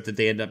original script that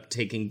they ended up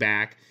taking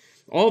back.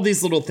 All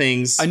these little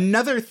things.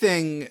 Another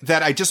thing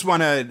that I just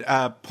want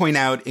to point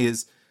out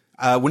is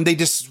when they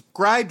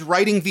described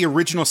writing the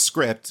original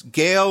script,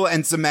 Gale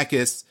and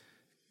Zemeckis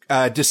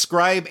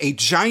describe a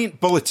giant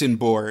bulletin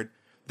board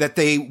that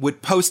they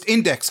would post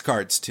index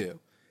cards to.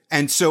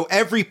 And so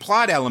every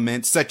plot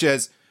element, such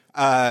as,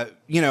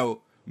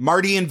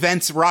 Marty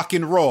invents rock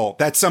and roll,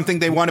 that's something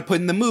they want to put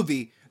in the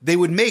movie, they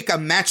would make a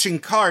matching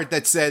card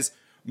that says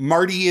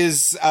Marty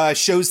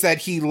shows that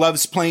he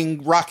loves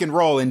playing rock and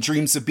roll and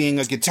dreams of being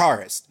a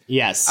guitarist.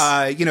 Yes.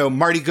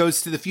 Marty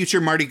goes to the future,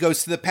 Marty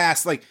goes to the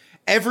past.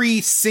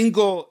 Every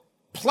single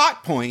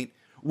plot point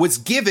was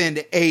given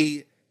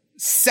a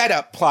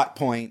setup plot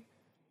point,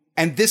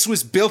 and this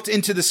was built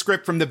into the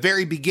script from the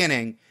very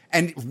beginning.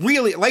 And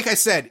really, like I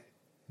said,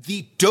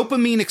 the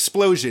dopamine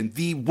explosion,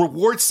 the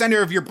reward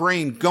center of your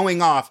brain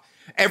going off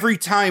every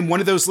time one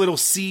of those little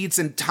seeds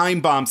and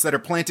time bombs that are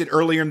planted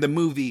earlier in the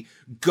movie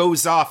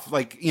goes off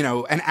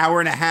an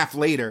hour and a half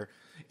later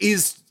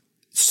is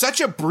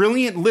such a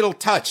brilliant little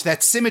touch.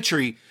 That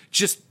symmetry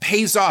just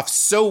pays off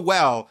so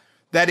well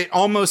that it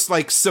almost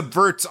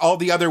subverts all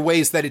the other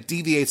ways that it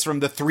deviates from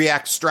the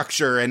 3-act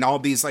structure and all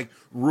these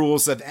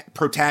rules of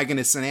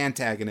protagonists and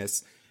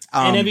antagonists.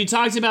 And have you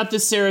talked about the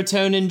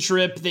serotonin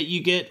drip that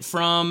you get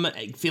from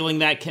feeling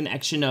that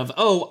connection of,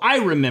 I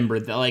remember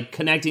that,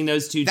 connecting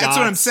those two dots? That's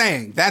what I'm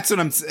saying. That's what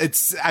I'm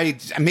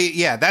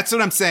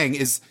saying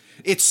is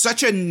it's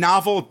such a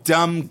novel,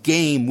 dumb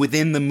game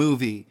within the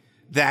movie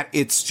that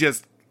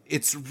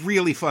it's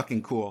really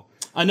fucking cool.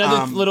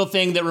 Another little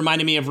thing that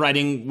reminded me of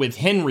writing with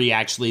Henry,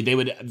 actually, they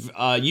would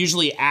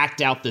usually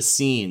act out the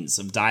scenes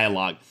of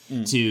dialogue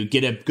to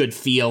get a good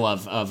feel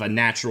of a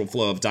natural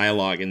flow of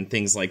dialogue and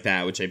things like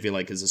that, which I feel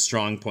like is a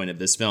strong point of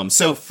this film.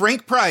 So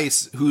Frank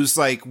Price, who's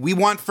like, we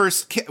want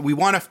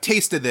a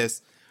taste of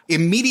this,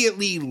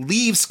 immediately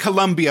leaves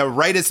Columbia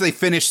right as they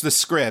finish the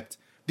script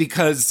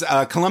because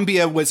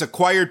Columbia was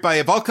acquired by,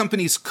 of all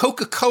companies,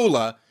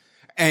 Coca-Cola,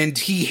 and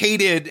he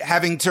hated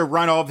having to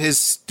run all of his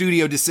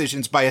studio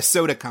decisions by a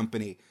soda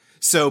company.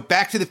 So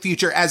Back to the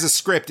Future as a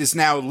script is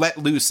now let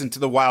loose into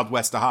the Wild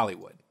West of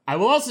Hollywood. I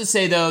will also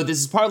say, though, this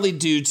is partly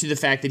due to the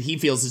fact that he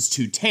feels it's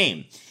too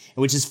tame,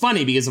 which is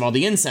funny because of all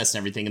the incest and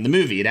everything in the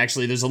movie.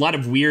 There's a lot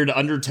of weird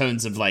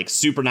undertones of like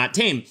super not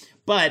tame.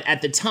 But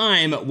at the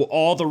time,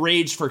 all the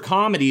rage for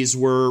comedies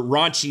were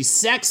raunchy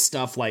sex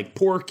stuff like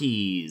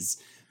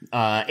Porky's,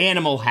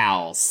 Animal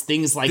House,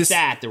 things like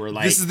that. That were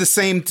like, this is the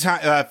same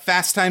time.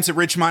 Fast Times at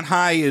Ridgemont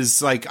High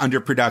is like under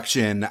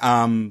production.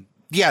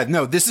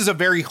 This is a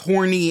very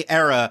horny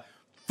era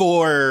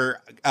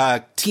for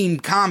teen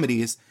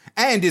comedies,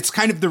 and it's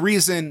kind of the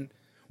reason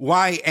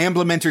why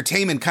Amblin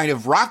Entertainment kind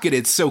of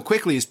rocketed so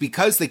quickly is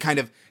because they kind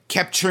of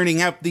kept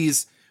churning out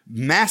these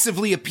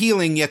massively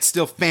appealing yet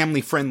still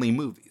family-friendly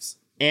movies.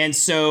 And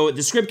so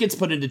the script gets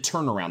put into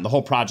turnaround. The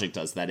whole project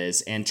does, that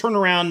is. And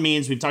turnaround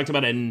means, we've talked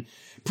about it in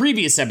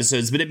previous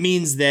episodes, but it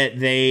means that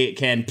they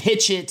can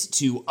pitch it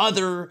to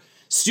other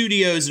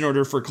studios in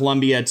order for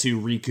Columbia to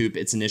recoup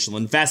its initial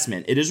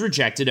investment. It is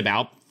rejected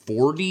about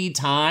 40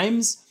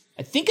 times.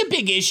 I think a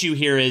big issue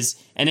here is,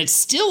 and it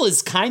still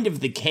is kind of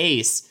the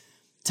case,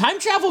 time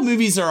travel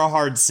movies are a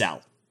hard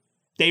sell.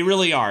 They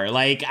really are.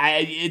 Like,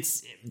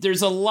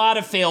 there's a lot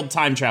of failed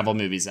time travel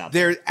movies out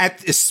there.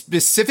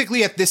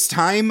 Specifically at this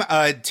time,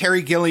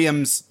 Terry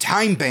Gilliam's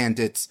Time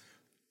Bandits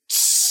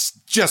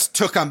just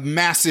took a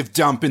massive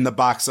dump in the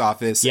box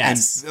office.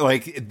 Yes. And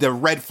like the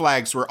red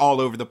flags were all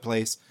over the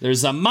place.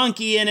 There's a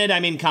monkey in it. I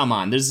mean, come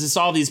on. There's just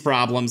all these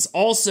problems.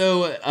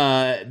 Also,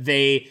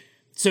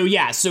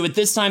 So at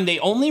this time, they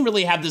only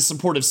really have the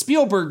support of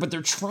Spielberg, but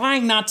they're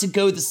trying not to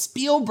go the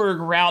Spielberg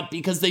route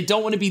because they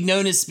don't want to be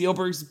known as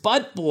Spielberg's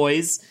butt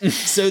boys.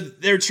 So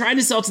they're trying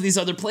to sell to these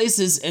other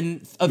places,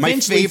 and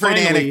eventually, my favorite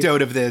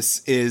anecdote of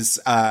this is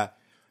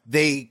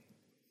they,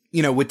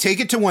 would take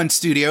it to one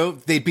studio.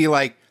 They'd be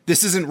like,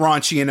 "This isn't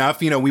raunchy enough.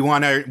 We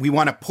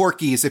want a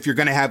Porky's if you're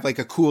going to have like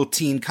a cool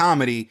teen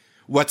comedy.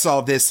 What's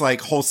all this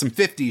like wholesome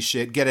 50s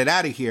shit? Get it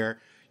out of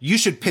here. You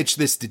should pitch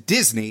this to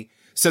Disney."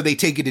 So they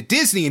take it to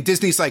Disney, and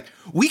Disney's like,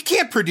 "We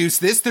can't produce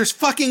this. There's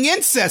fucking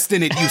incest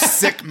in it, you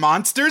sick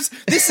monsters.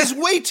 This is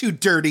way too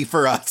dirty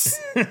for us."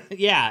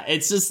 Yeah,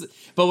 it's just,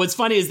 but what's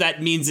funny is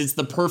that means it's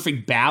the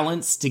perfect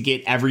balance to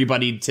get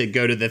everybody to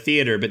go to the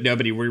theater, but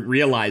nobody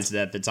realized it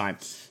at the time.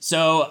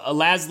 So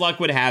as luck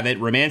would have it,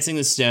 Romancing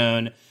the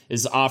Stone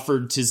is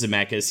offered to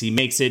Zemeckis. He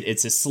makes it.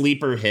 It's a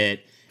sleeper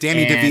hit.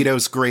 Danny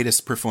DeVito's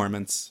greatest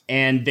performance.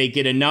 And they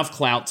get enough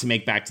clout to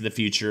make Back to the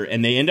Future,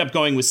 and they end up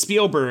going with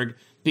Spielberg,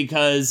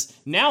 because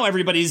now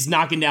everybody's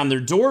knocking down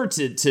their door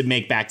to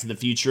make Back to the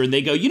Future. And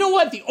they go, you know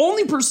what? The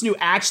only person who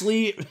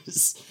actually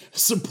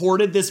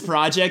supported this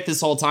project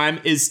this whole time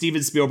is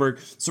Steven Spielberg.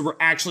 So we're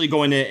actually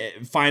going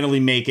to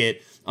finally make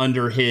it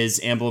under his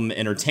Amblin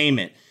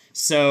Entertainment.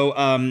 So,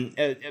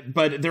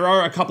 but there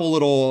are a couple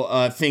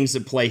little things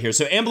at play here.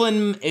 So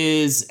Amblin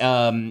is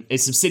a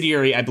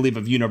subsidiary, I believe,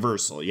 of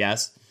Universal,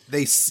 yes?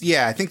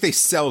 I think they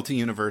sell to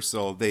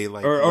Universal. They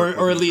like,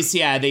 or at least,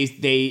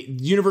 they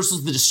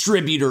Universal's the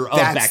distributor of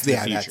Back to the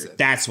Future.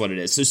 That's what it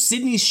is. So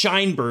Sidney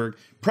Sheinberg,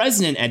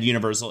 president at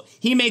Universal,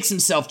 he makes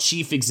himself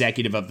chief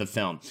executive of the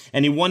film,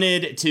 and he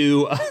wanted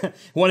to.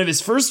 One of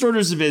his first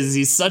orders of business.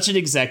 He's such an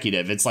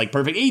executive. It's like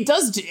perfect. He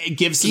does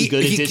give some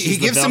good additions. He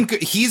gives some.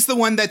 He's the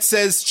one that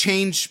says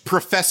change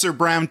Professor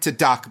Brown to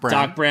Doc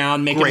Brown. Doc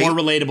Brown, make it more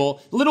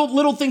relatable.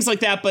 Little things like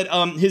that. But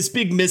his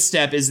big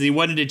misstep is that he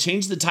wanted to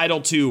change the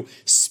title to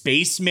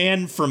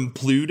Spaceman from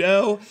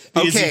Pluto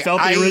because he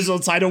felt the original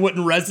title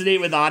wouldn't resonate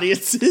with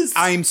audiences.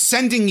 I'm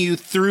sending you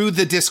through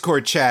the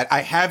Discord chat.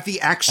 I have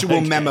the actual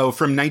memo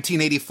from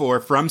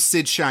 1984 from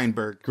Sid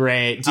Sheinberg.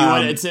 Great. Do you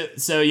want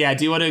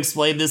to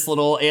explain this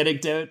little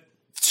anecdote?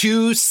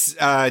 To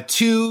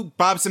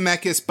Bob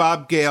Zemeckis,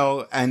 Bob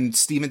Gale, and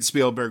Steven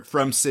Spielberg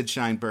from Sid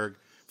Sheinberg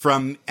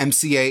from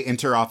MCA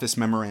Interoffice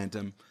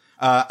Memorandum.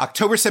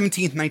 October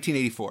 17th,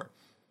 1984.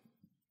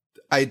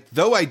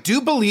 Though I do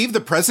believe the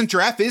present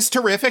draft is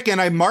terrific and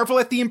I marvel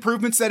at the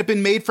improvements that have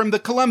been made from the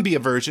Columbia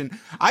version,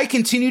 I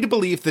continue to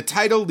believe the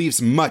title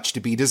leaves much to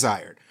be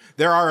desired.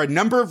 There are a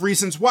number of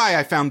reasons why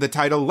I found the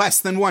title less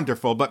than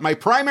wonderful, but my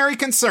primary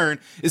concern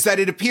is that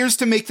it appears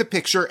to make the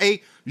picture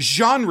a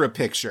genre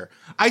picture.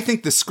 I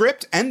think the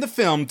script and the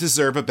film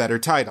deserve a better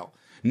title.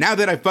 Now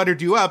that I've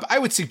buttered you up, I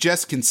would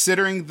suggest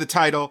considering the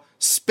title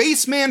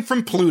Spaceman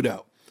from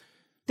Pluto.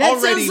 That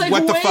sounds like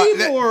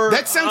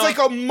that sounds like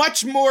a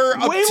much more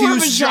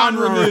obtuse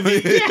genre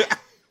movie.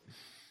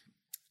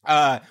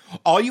 Yeah.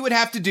 All you would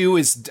have to do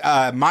is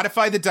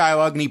modify the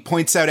dialogue, and he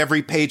points out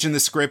every page in the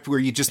script where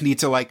you just need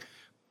to like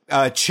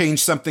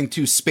change something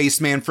to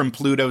Spaceman from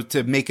Pluto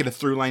to make it a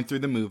through line through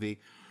the movie.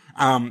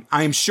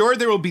 I am sure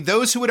there will be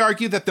those who would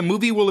argue that the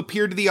movie will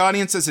appear to the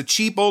audience as a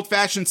cheap,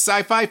 old-fashioned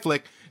sci-fi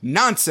flick.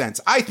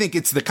 Nonsense. I think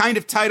it's the kind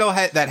of title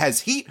that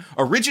has heat,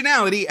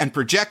 originality, and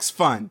projects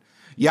fun.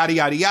 Yada,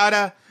 yada,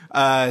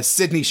 yada.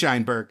 Sidney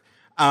Sheinberg.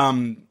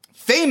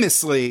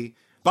 Famously,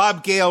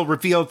 Bob Gale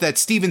revealed that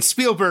Steven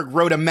Spielberg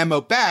wrote a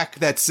memo back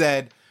that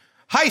said,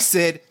 "Hi,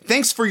 Sid.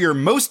 Thanks for your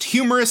most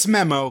humorous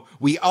memo.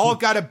 We all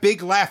got a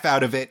big laugh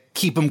out of it.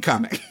 Keep them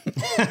coming."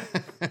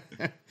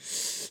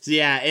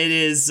 Yeah, it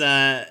is.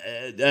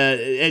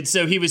 And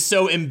so he was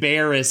so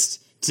embarrassed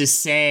to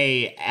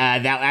say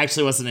that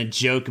actually wasn't a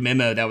joke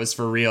memo. That was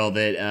for real,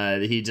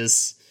 that he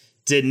just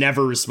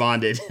never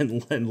responded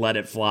and let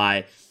it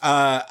fly.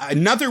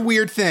 Another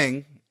weird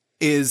thing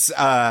is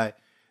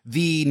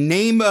the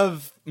name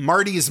of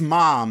Marty's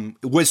mom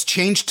was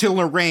changed to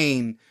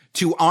Lorraine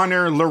to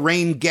honor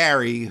Lorraine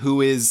Gary,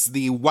 who is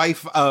the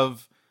wife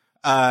of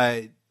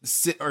I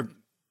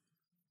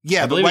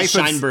believe it's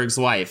Sheinberg's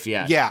wife.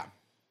 Yeah.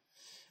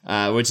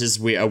 Which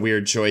is a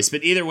weird choice.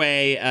 But either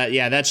way,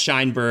 that's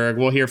Sheinberg.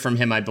 We'll hear from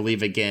him, I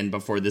believe, again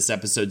before this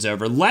episode's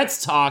over.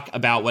 Let's talk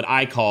about what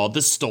I call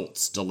the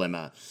Stoltz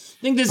dilemma.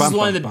 I think this is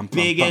one of the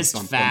biggest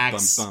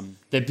facts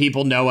that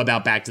people know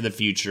about Back to the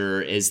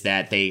Future is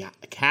that they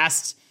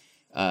cast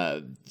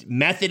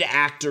method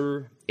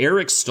actor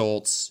Eric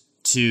Stoltz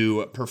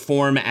to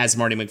perform as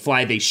Marty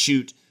McFly. They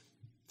shoot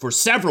for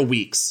several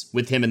weeks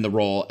with him in the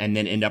role and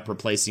then end up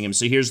replacing him.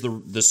 So here's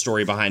the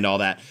story behind all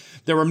that.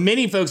 There were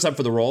many folks up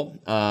for the role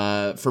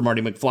for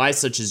Marty McFly,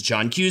 such as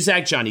John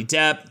Cusack, Johnny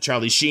Depp,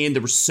 Charlie Sheen.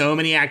 There were so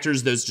many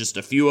actors, those just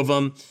a few of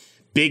them,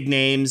 big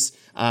names.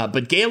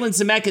 But Gale and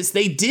Zemeckis,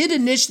 they did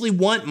initially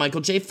want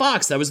Michael J.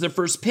 Fox. That was their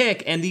first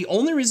pick. And the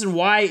only reason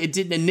why it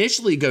didn't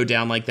initially go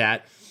down like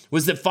that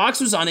was that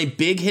Fox was on a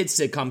big hit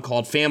sitcom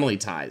called Family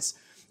Ties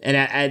and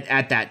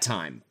at that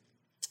time.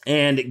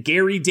 And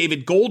Gary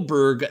David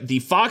Goldberg, the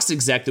Fox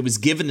exec that was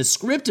given the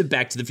script of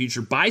Back to the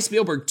Future by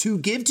Spielberg to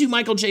give to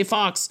Michael J.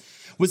 Fox,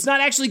 was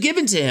not actually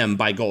given to him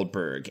by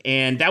Goldberg.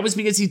 And that was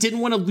because he didn't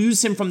want to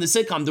lose him from the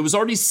sitcom. There was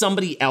already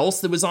somebody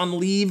else that was on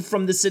leave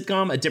from the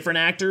sitcom, a different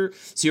actor.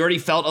 So he already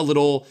felt a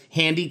little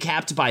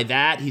handicapped by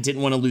that. He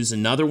didn't want to lose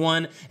another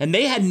one. And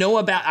they had no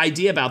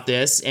idea about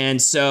this.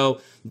 And so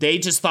they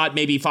just thought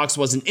maybe Fox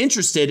wasn't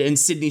interested. And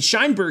Sidney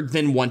Sheinberg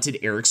then wanted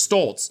Eric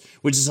Stoltz,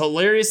 which is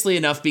hilariously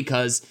enough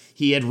because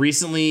he had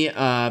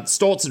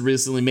Stoltz had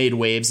recently made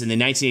waves in the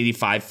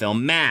 1985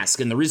 film Mask.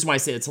 And the reason why I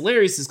say it's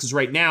hilarious is because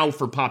right now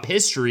for Pop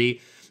History,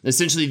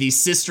 essentially the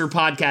sister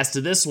podcast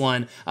to this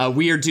one,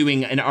 we are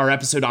doing our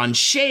episode on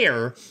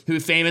Cher, who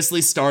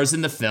famously stars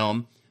in the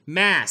film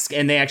Mask.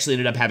 And they actually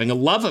ended up having a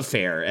love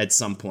affair at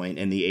some point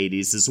in the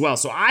 80s as well.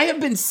 So I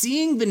have been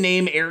seeing the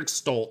name Eric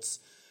Stoltz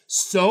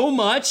so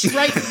much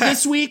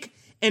this week.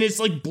 And it's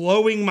like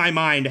blowing my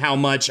mind how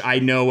much I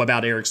know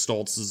about Eric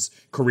Stoltz's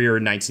career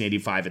in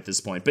 1985 at this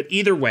point. But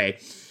either way,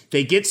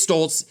 they get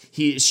Stoltz.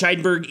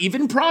 Sheinberg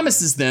even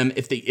promises them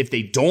if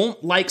they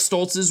don't like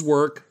Stoltz's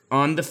work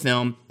on the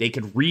film, they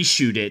could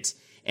reshoot it.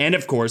 And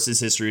of course, as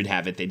history would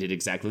have it, they did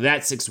exactly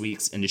that 6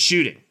 weeks into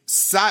shooting.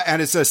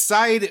 And it's a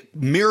side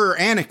mirror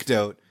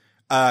anecdote.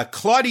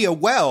 Claudia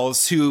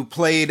Wells, who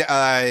played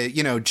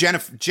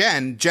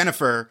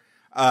Jennifer,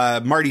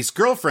 Marty's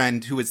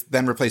girlfriend, who was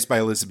then replaced by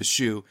Elizabeth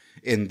Shue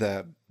in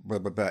the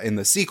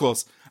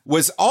sequels,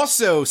 was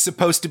also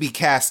supposed to be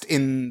cast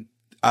in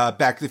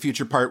Back to the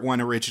Future Part 1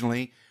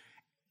 originally,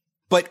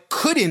 but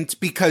couldn't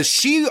because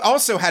she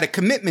also had a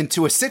commitment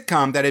to a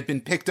sitcom that had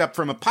been picked up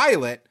from a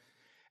pilot,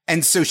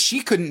 and so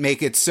she couldn't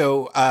make it.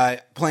 So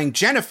playing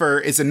Jennifer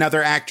is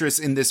another actress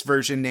in this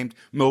version named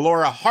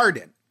Melora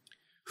Hardin,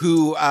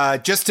 who,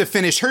 just to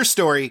finish her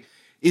story,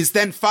 is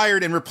then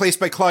fired and replaced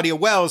by Claudia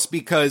Wells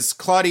because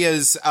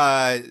Claudia's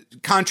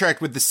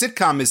contract with the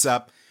sitcom is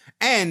up,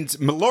 and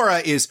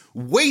Melora is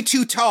way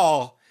too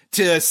tall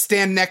to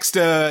stand next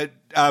to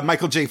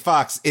Michael J.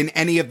 Fox in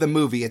any of the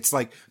movie. It's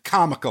like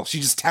comical. She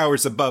just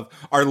towers above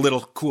our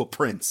little cool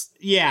prince.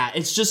 Yeah,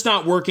 it's just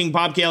not working.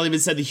 Bob Gale even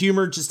said the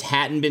humor just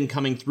hadn't been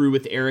coming through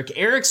with Eric.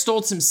 Eric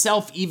Stoltz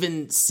himself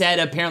even said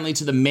apparently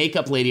to the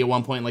makeup lady at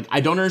one point, like, I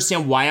don't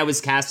understand why I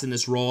was cast in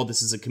this role.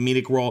 This is a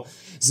comedic role.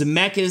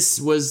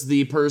 Zemeckis was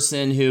the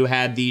person who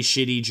had the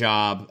shitty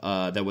job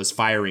that was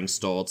firing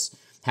Stoltz.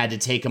 Had to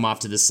take him off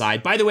to the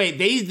side. By the way,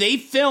 they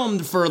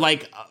filmed for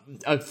like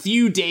a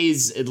few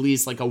days, at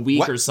least like a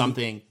week or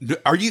something.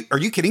 Are you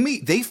kidding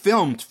me? They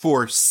filmed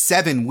for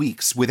 7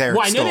 weeks with Eric Stoltz.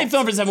 Well, I know they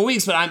filmed for 7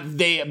 weeks, but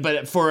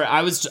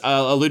I was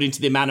alluding to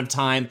the amount of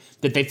time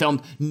that they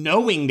filmed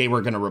knowing they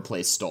were going to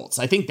replace Stoltz.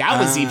 I think that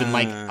was even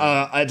like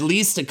at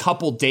least a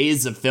couple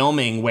days of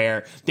filming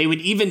where they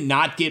would even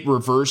not get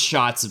reverse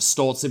shots of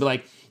Stoltz. They'd be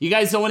like, you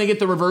guys don't want to get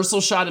the reversal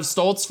shot of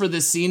Stoltz for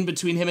this scene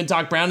between him and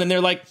Doc Brown? And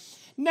they're like,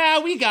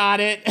 no, we got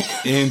it.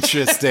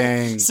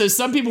 Interesting. So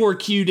some people were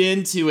cued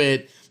into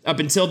it up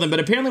until then, but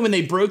apparently when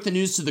they broke the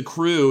news to the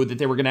crew that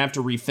they were going to have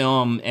to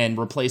refilm and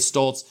replace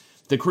Stoltz,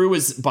 The crew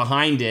was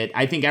behind it.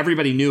 I think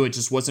everybody knew it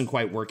just wasn't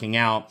quite working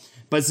out.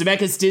 But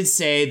Zemeckis did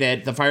say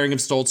that the firing of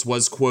Stoltz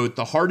was, quote,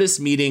 the hardest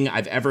meeting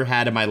I've ever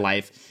had in my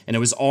life, and it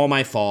was all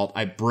my fault.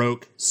 I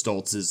broke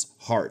Stoltz's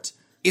heart.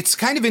 It's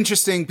kind of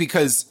interesting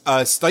because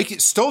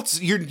Stoltz,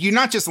 you're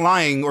not just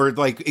lying or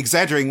like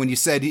exaggerating when you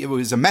said it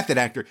was a method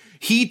actor.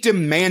 He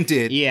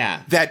demanded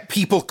that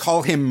people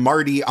call him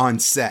Marty on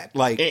set.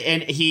 Like,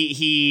 and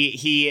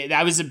he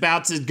I was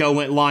about to go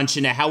and launch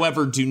into,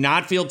 however, do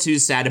not feel too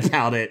sad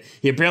about it.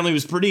 He apparently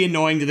was pretty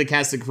annoying to the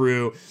cast and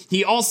crew.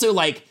 He also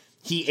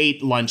he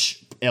ate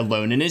lunch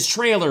alone in his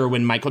trailer.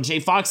 When Michael J.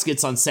 Fox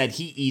gets on set,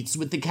 he eats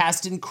with the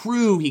cast and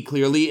crew. He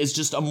clearly is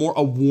just a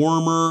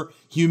warmer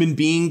human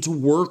being to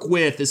work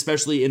with,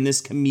 especially in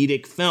this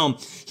comedic film.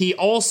 He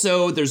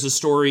also, there's a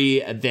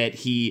story that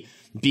he,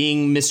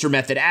 being Mr.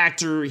 Method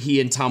actor, he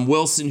and Tom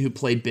Wilson, who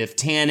played Biff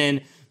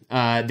Tannen,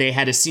 they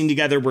had a scene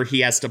together where he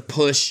has to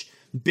push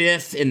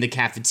Biff in the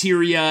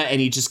cafeteria,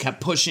 and he just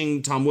kept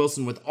pushing Tom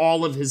Wilson with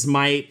all of his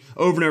might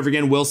over and over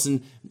again.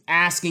 Wilson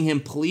asking him,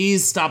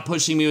 please stop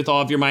pushing me with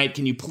all of your might.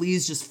 Can you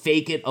please just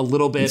fake it a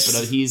little bit?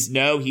 But he's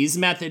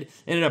Method.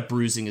 Ended up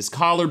bruising his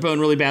collarbone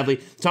really badly.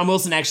 Tom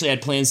Wilson actually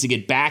had plans to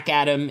get back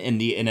at him in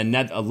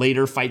a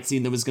later fight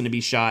scene that was going to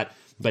be shot,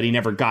 but he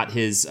never got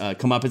his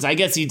comeuppance. I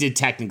guess he did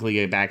technically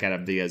get back at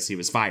him because he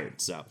was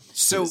fired. So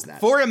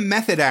for a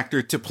method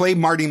actor to play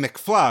Marty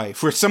McFly,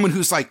 for someone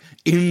who's like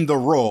in the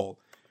role,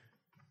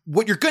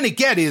 what you're going to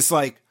get is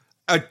like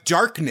a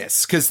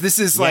darkness, because this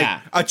is like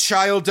a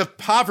child of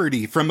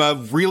poverty from a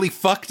really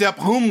fucked up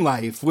home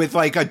life with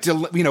like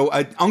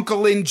an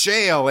uncle in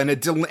jail and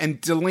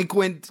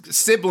delinquent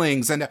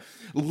siblings and a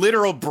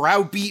literal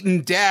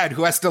browbeaten dad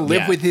who has to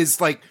live with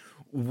his like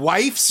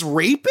wife's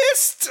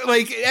rapist.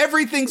 Like,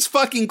 everything's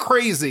fucking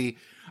crazy.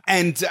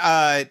 And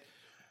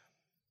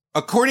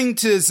according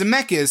to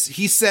Zemeckis,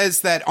 he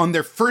says that on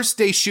their first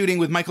day shooting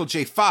with Michael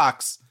J.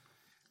 Fox,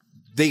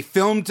 they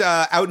filmed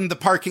out in the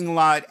parking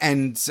lot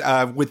and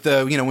with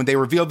the, when they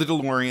revealed the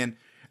DeLorean,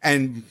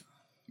 and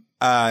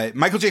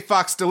Michael J.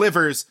 Fox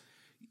delivers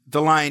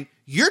the line,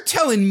 "You're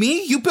telling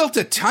me you built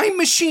a time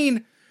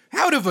machine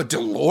out of a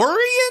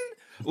DeLorean?"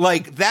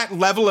 Like, that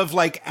level of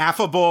like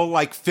affable,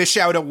 like fish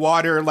out of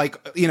water, like,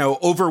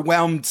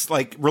 overwhelmed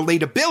like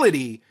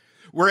relatability.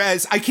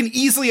 Whereas I can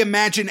easily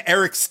imagine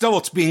Eric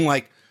Stoltz being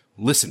like,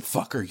 "Listen,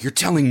 fucker, you're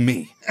telling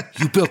me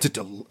you built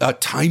a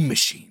time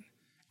machine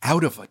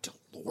out of a DeLorean?"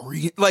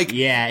 Like,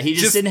 he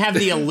just didn't have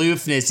the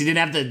aloofness. He didn't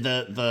have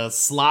the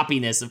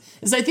sloppiness of.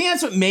 I think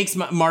that's what makes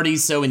Marty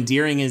so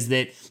endearing, is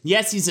that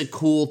yes, he's a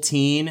cool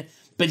teen,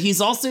 but he's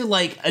also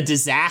like a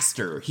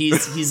disaster.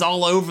 He's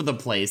all over the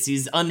place.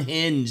 He's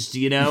unhinged,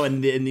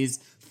 in these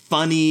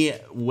funny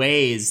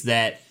ways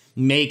that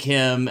make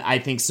him, I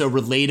think, so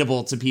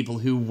relatable to people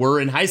who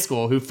were in high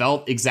school, who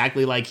felt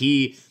exactly like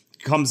he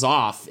comes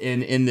off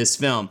in this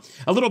film.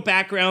 A little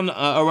background,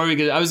 I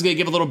was going to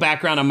give a little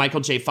background on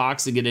Michael J.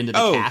 Fox and get into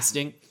the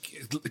casting.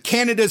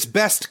 Canada's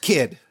best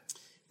kid.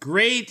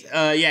 Great.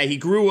 He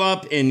grew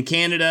up in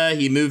Canada.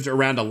 He moved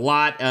around a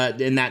lot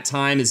in that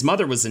time. His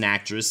mother was an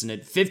actress, and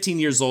at 15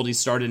 years old, he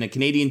starred in a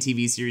Canadian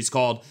TV series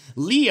called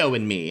Leo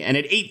and Me. And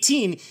at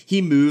 18,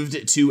 he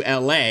moved to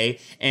LA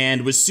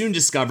and was soon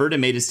discovered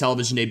and made his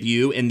television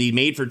debut in the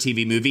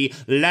made-for-TV movie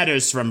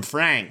Letters from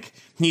Frank.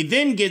 He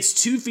then gets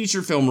 2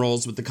 feature film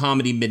roles with the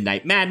comedy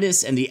Midnight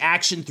Madness and the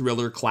action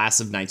thriller Class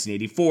of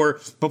 1984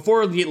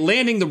 before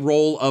landing the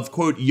role of,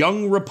 quote,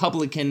 young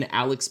Republican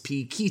Alex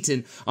P.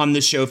 Keaton on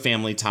the show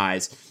Family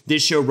Ties.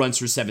 This show runs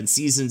for 7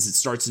 seasons. It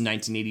starts in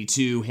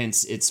 1982,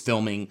 hence its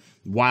filming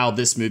while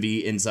this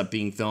movie ends up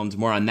being filmed.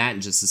 More on that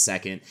in just a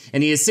second.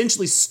 And he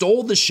essentially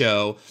stole the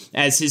show,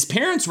 as his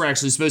parents were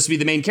actually supposed to be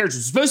the main characters. It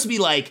was supposed to be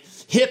like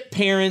hip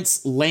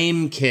parents,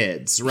 lame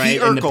kids, right? He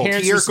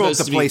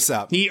Urkeled the place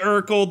up. He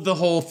Urkeled the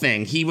whole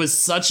thing. He was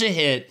such a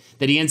hit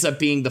that he ends up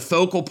being the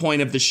focal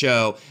point of the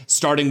show,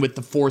 starting with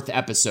the 4th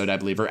episode, I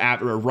believe, or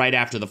right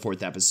after the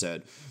 4th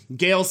episode.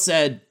 Gale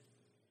said,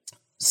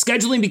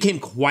 scheduling became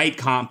quite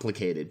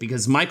complicated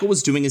because Michael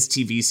was doing his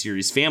TV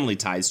series Family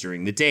Ties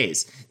during the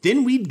days.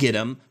 Then we'd get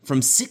him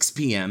from 6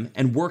 p.m.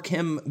 and work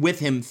with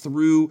him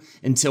through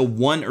until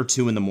 1 or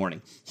 2 in the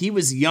morning. He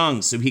was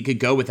young, so he could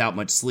go without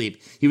much sleep.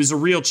 He was a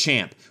real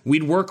champ.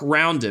 We'd work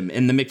around him.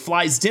 In the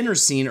McFly's dinner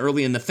scene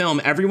early in the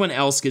film, everyone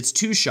else gets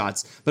 2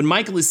 shots, but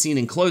Michael is seen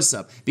in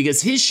close-up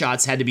because his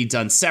shots had to be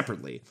done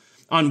separately.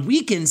 On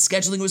weekends,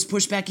 scheduling was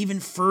pushed back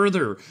even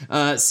further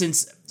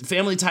since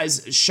Family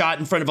Ties shot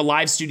in front of a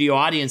live studio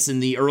audience in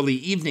the early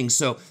evening,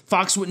 so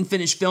Fox wouldn't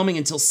finish filming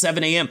until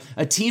 7 a.m.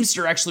 A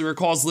Teamster actually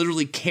recalls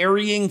literally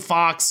carrying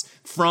Fox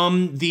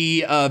from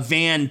the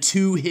van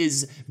to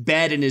his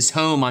bed in his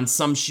home on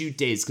some shoot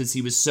days because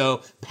he was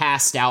so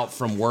passed out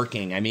from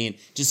working. I mean,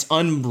 just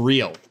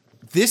unreal.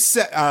 This,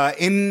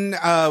 in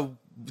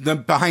the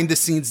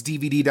behind-the-scenes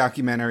DVD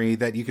documentary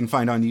that you can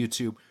find on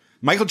YouTube,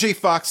 Michael J.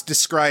 Fox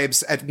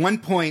describes at one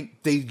point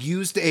they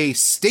used a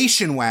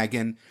station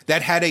wagon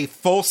that had a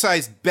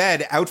full-size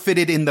bed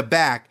outfitted in the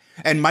back,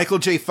 and Michael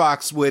J.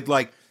 Fox would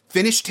like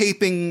finish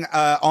taping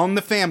on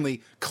The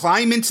Family,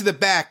 climb into the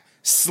back,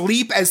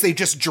 sleep as they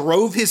just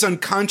drove his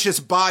unconscious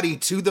body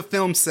to the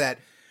film set.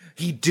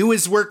 He'd do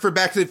his work for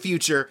Back to the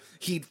Future.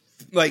 He'd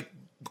like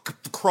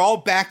crawl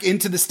back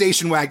into the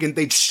station wagon.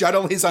 They'd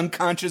shuttle his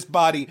unconscious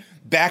body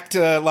back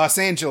to Los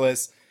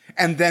Angeles.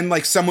 And then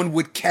like someone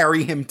would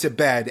carry him to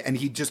bed and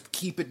he'd just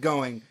keep it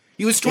going.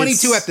 He was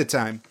 22 at the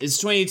time. It's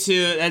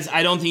 22.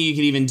 I don't think you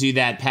could even do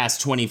that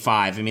past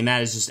 25. I mean,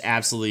 that is just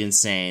absolutely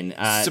insane.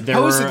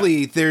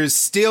 Supposedly, there's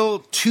still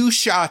 2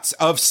 shots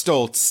of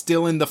Stoltz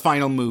still in the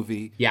final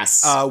movie.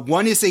 Yes.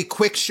 One is a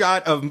quick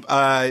shot of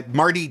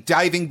Marty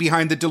diving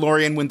behind the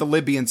DeLorean when the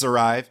Libyans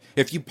arrive.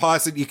 If you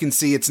pause it, you can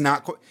see it's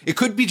not... It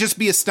could be just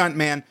be a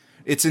stuntman.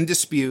 It's in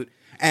dispute.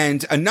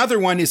 And another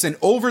one is an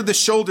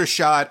over-the-shoulder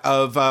shot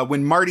of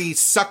when Marty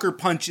sucker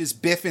punches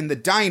Biff in the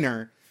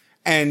diner.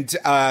 And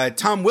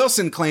Tom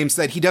Wilson claims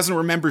that he doesn't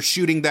remember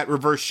shooting that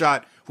reverse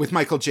shot with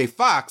Michael J.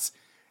 Fox.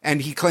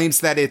 And he claims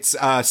that it's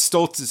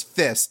Stoltz's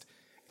fist.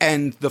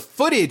 And the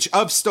footage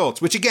of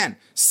Stoltz, which again,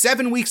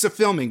 7 weeks of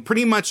filming,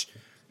 pretty much,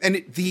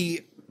 and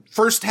the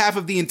first half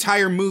of the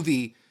entire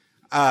movie,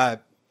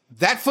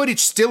 that footage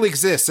still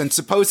exists. And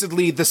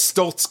supposedly the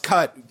Stoltz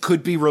cut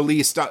could be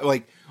released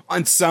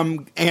on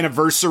some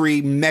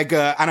anniversary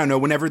mega, I don't know,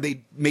 whenever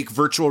they make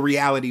virtual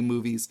reality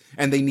movies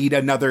and they need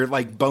another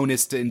like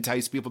bonus to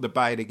entice people to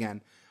buy it again.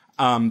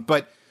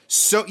 But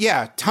so,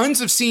 yeah, tons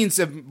of scenes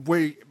of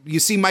where you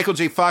see Michael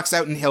J. Fox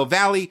out in Hill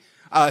Valley,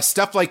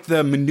 stuff like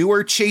the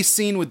manure chase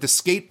scene with the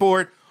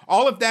skateboard.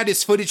 All of that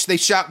is footage they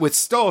shot with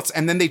Stoltz,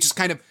 and then they just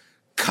kind of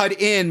cut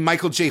in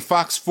Michael J.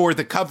 Fox for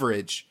the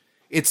coverage.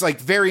 It's like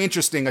very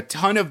interesting. A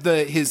ton of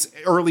his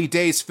early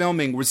days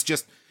filming was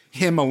just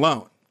him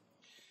alone.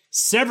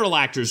 Several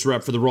actors were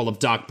up for the role of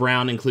Doc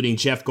Brown, including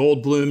Jeff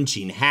Goldblum,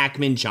 Gene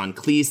Hackman, John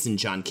Cleese, and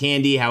John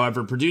Candy.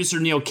 However, producer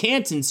Neil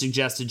Canton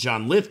suggested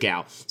John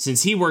Lithgow,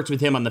 since he worked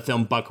with him on the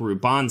film Buckaroo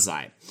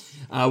Banzai,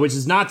 which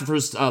is not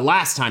the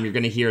last time you're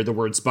going to hear the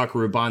words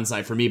Buckaroo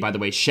Banzai from me. By the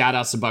way, shout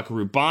outs to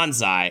Buckaroo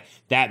Banzai.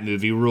 That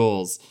movie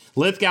rules.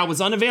 Lithgow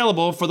was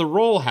unavailable for the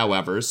role,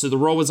 however, so the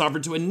role was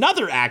offered to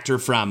another actor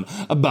from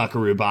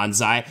Buckaroo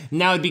Banzai.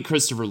 Now it'd be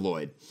Christopher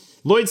Lloyd.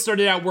 Lloyd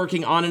started out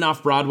working on and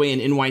off Broadway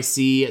and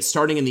NYC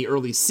starting in the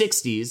early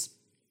 60s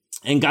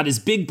and got his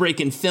big break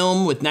in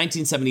film with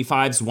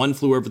 1975's One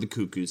Flew Over the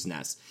Cuckoo's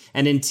Nest,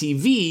 and in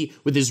TV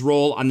with his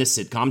role on the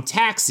sitcom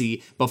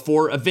Taxi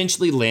before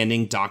eventually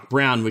landing Doc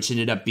Brown, which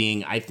ended up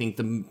being, I think,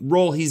 the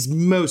role he's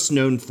most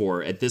known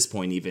for at this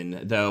point,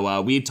 even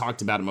though we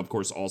talked about him, of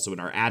course, also in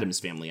our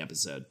Addams Family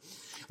episode.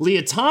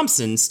 Leah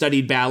Thompson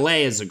studied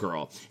ballet as a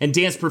girl and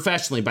danced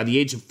professionally by the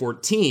age of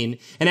 14,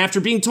 and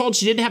after being told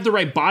she didn't have the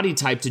right body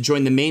type to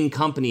join the main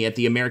company at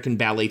the American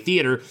Ballet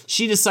Theater,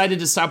 she decided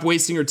to stop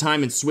wasting her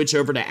time and switch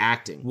over to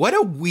acting. What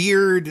a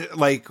weird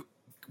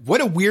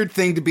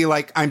thing to be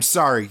like, I'm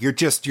sorry, you're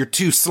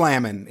too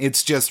slamming.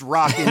 It's just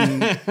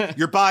rocking.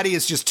 Your body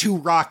is just too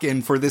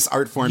rocking for this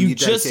art form. You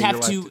just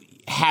have to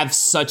have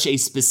such a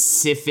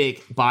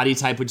specific body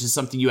type, which is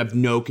something you have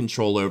no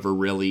control over,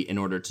 really, in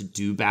order to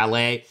do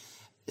ballet.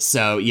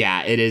 So,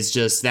 yeah, it is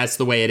just, that's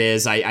the way it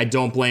is. I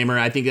don't blame her.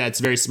 I think that's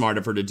very smart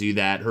of her to do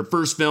that. Her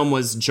first film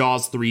was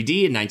Jaws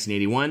 3D in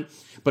 1981,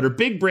 but her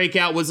big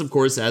breakout was, of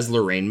course, as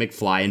Lorraine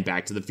McFly in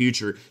Back to the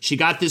Future. She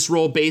got this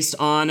role based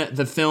on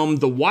the film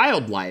The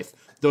Wildlife.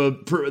 The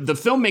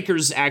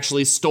filmmakers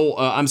actually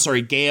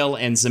Gale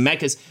and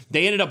Zemeckis,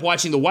 they ended up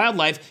watching The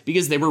Wildlife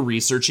because they were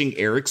researching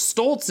Eric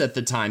Stoltz at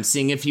the time,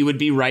 seeing if he would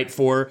be right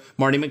for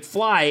Marty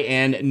McFly,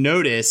 and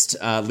noticed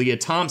Leah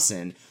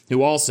Thompson,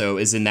 who also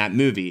is in that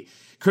movie.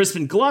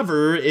 Crispin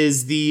Glover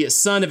is the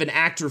son of an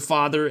actor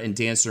father and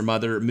dancer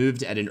mother,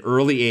 moved at an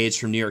early age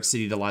from New York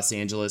City to Los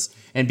Angeles,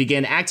 and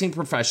began acting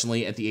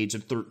professionally at the age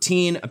of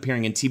 13,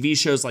 appearing in TV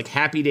shows like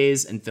Happy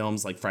Days and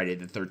films like Friday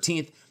the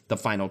 13th, The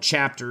Final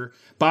Chapter.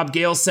 Bob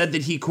Gale said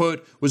that he,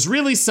 quote, was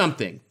really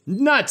something.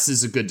 Nuts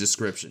is a good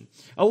description.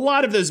 A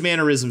lot of those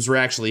mannerisms were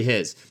actually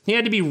his. He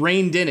had to be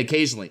reined in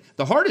occasionally.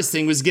 The hardest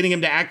thing was getting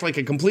him to act like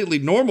a completely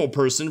normal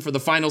person for the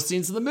final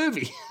scenes of the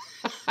movie.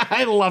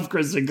 I love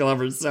Crispin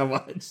Glover so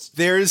much.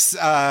 There's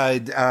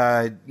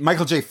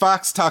Michael J.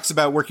 Fox talks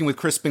about working with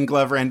Crispin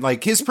Glover, and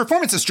like his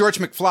performance as George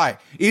McFly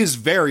is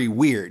very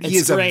weird. He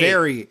is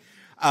great.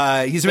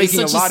 He's making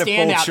a lot of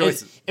bold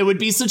choices. It would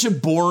be such a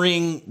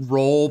boring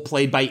role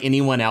played by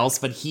anyone else,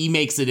 but he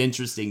makes it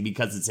interesting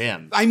because it's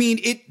him. I mean,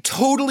 it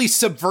totally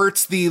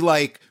subverts the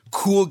like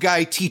cool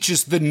guy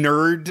teaches the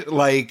nerd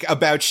like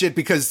about shit,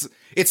 because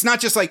it's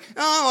not just like,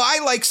 oh,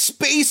 I like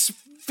space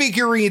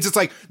figurines. It's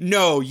like,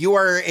 no,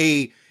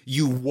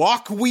 you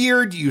walk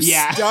weird, you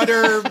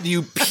stutter,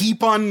 you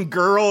peep on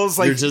girls.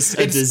 Like, you're just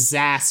a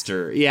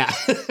disaster. Yeah.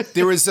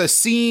 There was a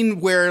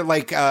scene where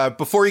like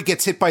before he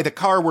gets hit by the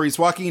car, where he's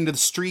walking into the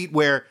street,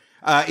 where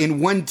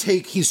in one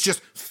take he's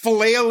just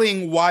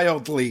flailing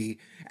wildly,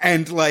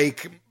 and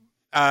like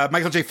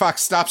Michael J.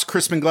 Fox stops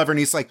Crispin Glover and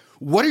he's like,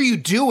 what are you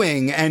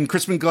doing? And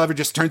Crispin Glover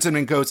just turns to him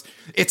and goes,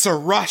 it's a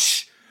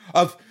rush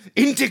of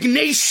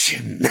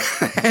indignation.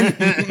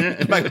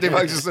 And Michael J.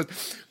 Fox just said,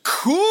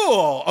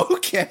 cool,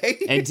 okay.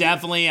 And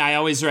definitely, I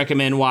always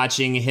recommend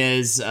watching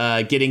his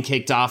getting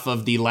kicked off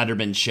of the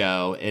Letterman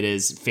show. It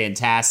is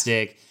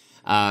fantastic.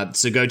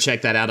 So go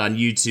check that out on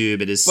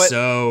YouTube. It is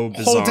so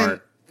bizarre.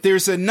 Holden,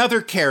 there's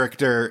another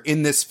character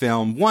in this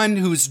film, one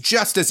who's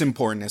just as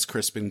important as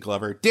Crispin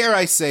Glover. Dare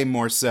I say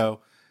more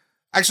so.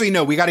 Actually,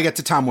 no, we got to get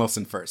to Tom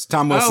Wilson first.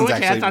 Tom Wilson's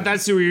I thought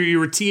that's who you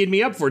were teeing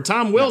me up for.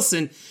 Tom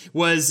Wilson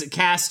was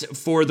cast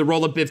for the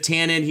role of Biff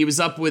Tannen. He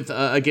was up with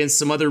against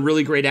some other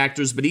really great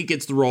actors, but he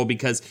gets the role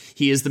because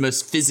he is the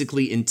most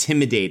physically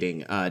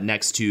intimidating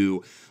next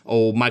to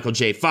old Michael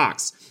J.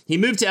 Fox. He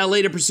moved to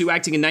LA to pursue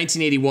acting in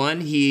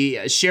 1981.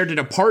 He shared an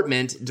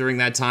apartment during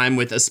that time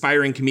with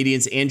aspiring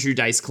comedians Andrew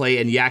Dice Clay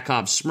and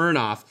Yakov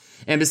Smirnoff.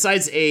 And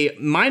besides a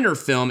minor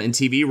film and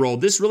TV role,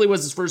 this really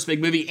was his first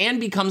big movie and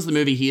becomes the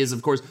movie he is,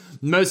 of course,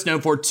 most known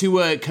for to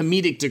a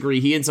comedic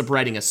degree. He ends up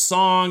writing a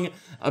song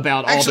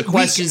about all the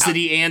questions that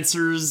he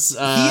answers.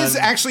 He is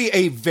actually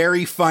a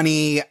very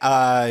funny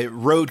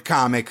road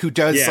comic who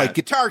does like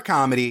guitar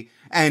comedy.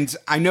 And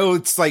I know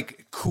it's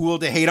like cool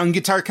to hate on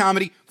guitar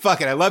comedy.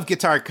 Fuck it. I love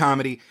guitar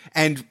comedy.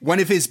 And one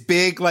of his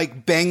big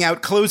like bang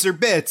out closer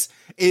bits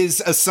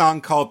is a song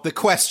called The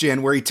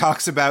Question, where he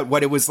talks about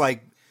what it was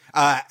like,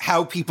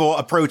 how people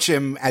approach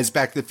him as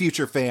Back to the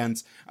Future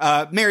fans.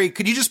 Mary,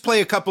 could you just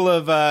play a couple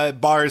of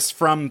bars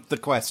from The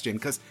Question?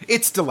 Because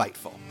it's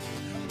delightful.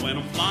 When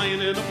I'm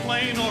flying in a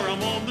plane or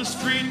I'm on the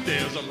street,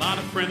 there's a lot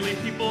of friendly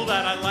people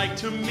that I like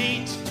to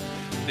meet.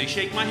 They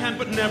shake my hand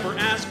but never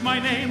ask my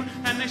name,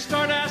 and they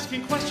start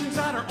asking questions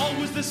that are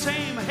always the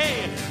same.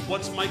 Hey,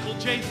 what's Michael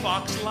J.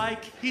 Fox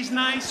like? He's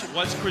nice.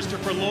 What's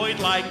Christopher Lloyd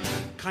like?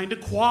 Kinda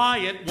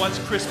quiet. What's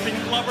Crispin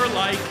Glover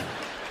like?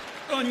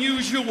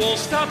 Unusual.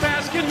 Stop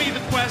asking me the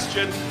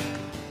question.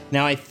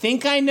 Now, I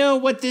think I know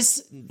what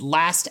this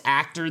last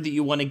actor that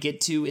you want to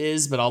get to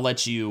is, but I'll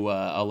let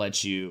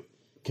you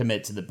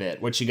commit to the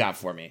bit. What you got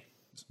for me?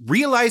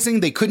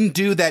 Realizing they couldn't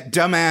do that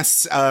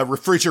dumbass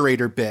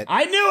refrigerator bit.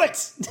 I knew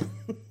it!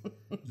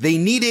 They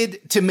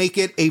needed to make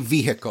it a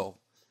vehicle.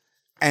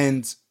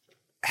 And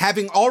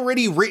having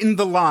already written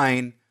the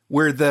line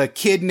where the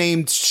kid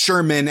named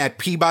Sherman at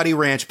Peabody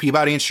Ranch,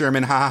 Peabody and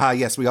Sherman, ha ha ha,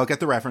 yes, we all get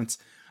the reference,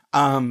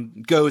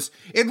 goes,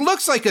 it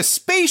looks like a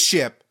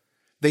spaceship.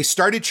 They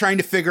started trying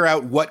to figure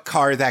out what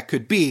car that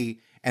could be,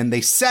 and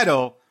they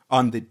settle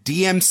on the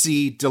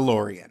DMC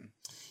DeLorean.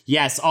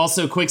 Yes,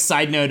 also quick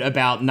side note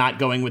about not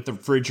going with the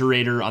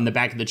refrigerator on the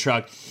back of the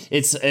truck.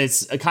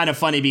 It's kind of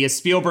funny because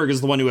Spielberg is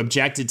the one who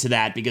objected to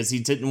that because he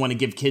didn't want to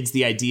give kids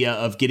the idea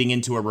of getting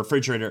into a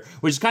refrigerator,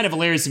 which is kind of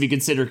hilarious if you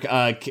consider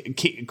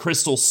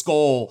Crystal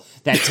Skull,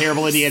 that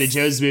terrible Indiana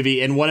Jones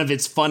movie, and one of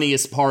its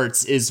funniest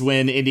parts is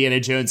when Indiana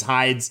Jones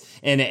hides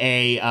in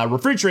a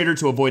refrigerator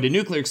to avoid a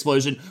nuclear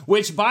explosion,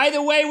 which, by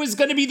the way, was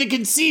going to be the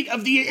conceit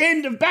of the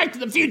end of Back to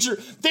the Future.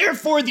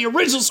 Therefore, the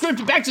original script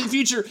of Back to the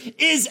Future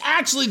is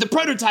actually the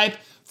prototype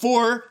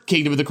for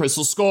Kingdom of the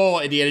Crystal Skull,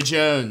 Indiana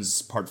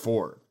Jones, Part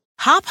 4.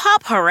 Hop,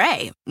 hop,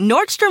 hooray!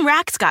 Nordstrom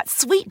Rack's got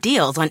sweet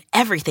deals on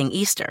everything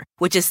Easter,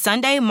 which is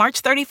Sunday,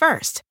 March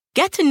 31st.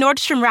 Get to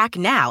Nordstrom Rack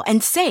now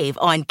and save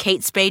on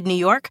Kate Spade New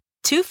York,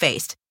 Too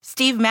Faced,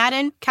 Steve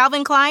Madden,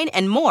 Calvin Klein,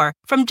 and more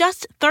from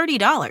just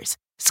 $30.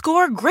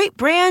 Score great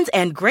brands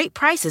and great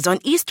prices on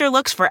Easter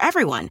looks for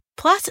everyone,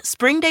 plus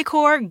spring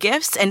decor,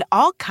 gifts, and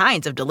all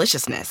kinds of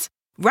deliciousness.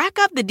 Rack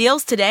up the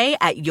deals today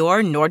at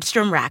your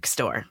Nordstrom Rack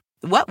store.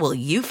 What will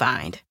you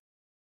find?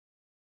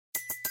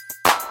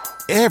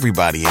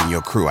 Everybody in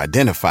your crew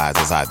identifies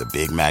as either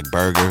Big Mac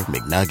Burger,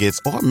 McNuggets,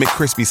 or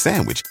McCrispy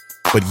Sandwich.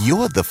 But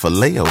you're the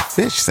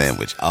Filet-O-Fish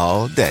Sandwich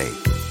all day.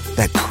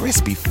 That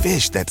crispy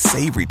fish, that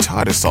savory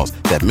tartar sauce,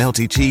 that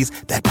melty cheese,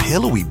 that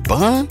pillowy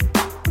bun.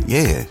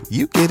 Yeah,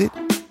 you get it.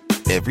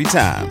 Every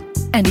time.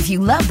 And if you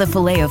love the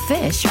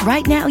Filet-O-Fish,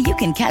 right now you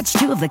can catch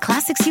two of the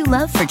classics you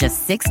love for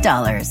just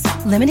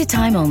 $6. Limited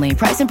time only.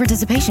 Price and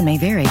participation may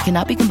vary.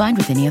 Cannot be combined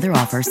with any other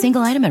offer.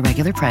 Single item at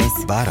regular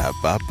price.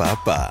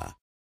 Ba-da-ba-ba-ba.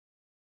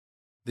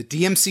 The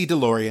DMC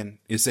DeLorean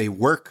is a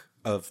work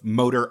of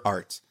motor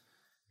art.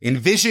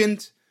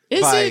 Envisioned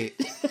by...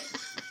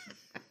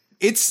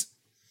 It's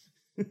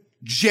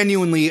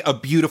genuinely a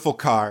beautiful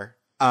car.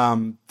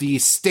 The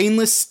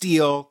stainless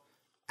steel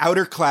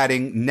outer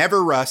cladding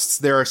never rusts.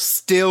 There are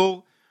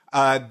still...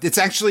 it's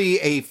actually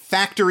a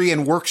factory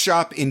and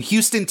workshop in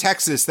Houston,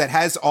 Texas that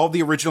has all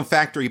the original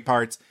factory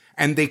parts,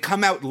 and they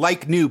come out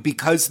like new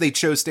because they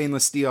chose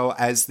stainless steel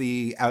as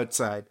the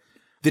outside.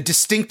 The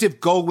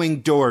distinctive gull-wing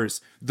doors,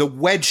 the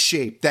wedge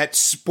shape, that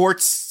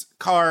sports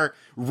car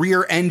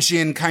rear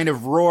engine kind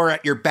of roar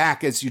at your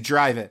back as you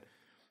drive it.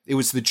 It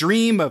was the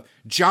dream of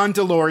John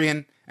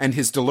DeLorean and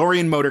his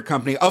DeLorean Motor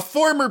Company, a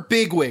former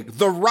bigwig,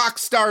 the rock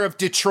star of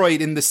Detroit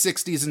in the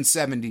 60s and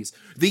 70s,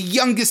 the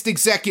youngest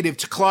executive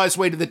to claw his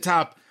way to the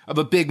top of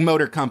a big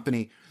motor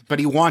company. But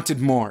he wanted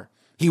more.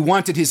 He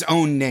wanted his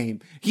own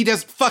name. He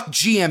does, fuck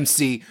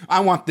GMC,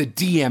 I want the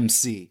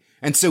DMC.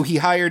 And so he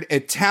hired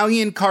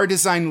Italian car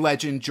design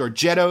legend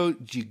Giorgetto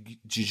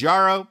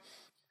Giugiaro,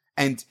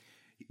 and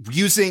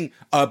using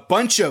a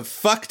bunch of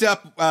fucked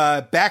up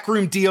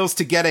backroom deals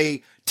to get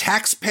a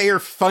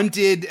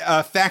taxpayer-funded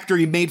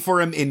factory made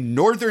for him in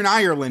Northern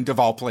Ireland, of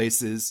all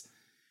places.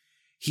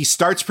 He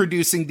starts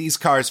producing these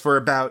cars for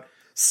about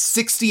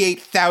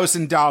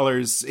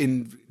 $68,000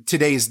 in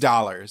today's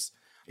dollars.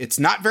 It's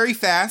not very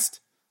fast.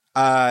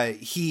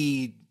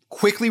 He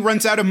quickly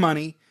runs out of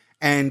money,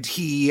 and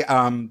he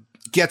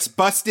gets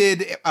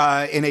busted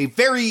in a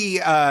very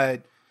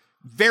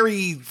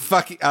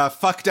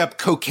fucked up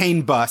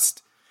cocaine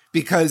bust,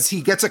 because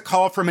he gets a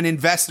call from an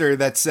investor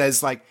that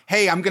says, like,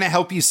 hey, I'm going to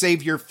help you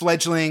save your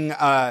fledgling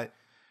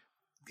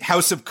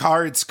House of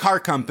Cards car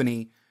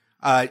company.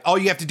 All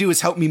you have to do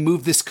is help me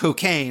move this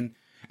cocaine.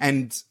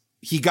 And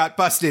he got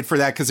busted for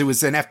that because it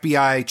was an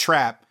FBI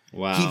trap.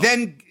 Wow. He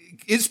then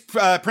is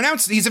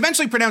he's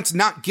eventually pronounced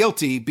not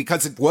guilty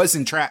because it was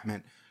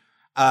entrapment.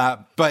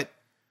 But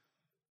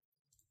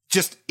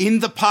just in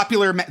the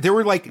popular, there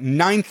were like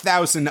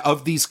 9,000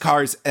 of these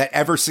cars that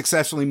ever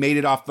successfully made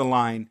it off the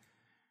line.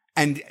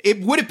 And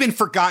it would have been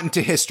forgotten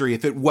to history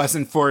if it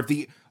wasn't for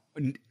the,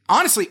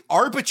 honestly,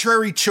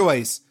 arbitrary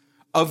choice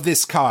of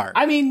this car.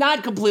 I mean,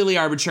 not completely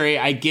arbitrary.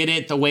 I get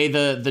it. The way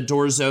the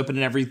doors open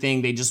and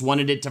everything, they just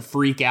wanted it to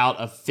freak out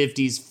a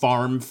 50s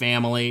farm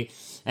family.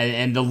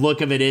 And the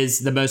look of it is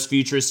the most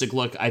futuristic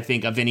look, I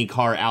think, of any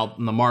car out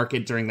in the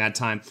market during that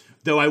time.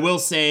 Though I will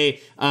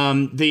say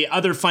the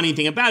other funny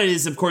thing about it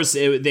is, of course,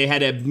 they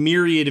had a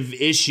myriad of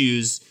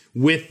issues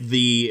with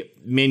the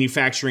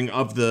manufacturing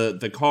of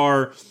the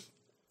car.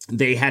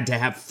 They had to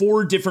have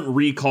 4 different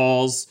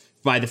recalls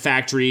by the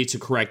factory to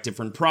correct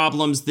different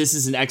problems. This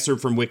is an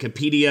excerpt from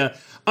Wikipedia.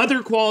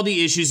 Other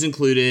quality issues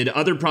included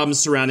other problems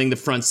surrounding the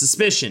front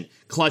suspension,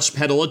 clutch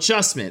pedal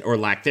adjustment or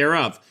lack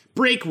thereof,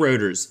 brake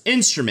rotors,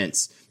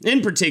 instruments,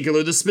 in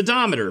particular the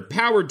speedometer,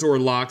 power door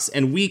locks,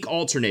 and weak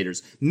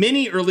alternators.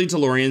 Many early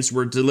DeLoreans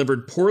were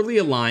delivered poorly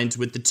aligned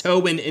with the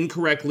toe end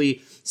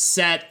incorrectly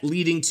set,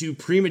 leading to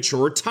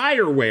premature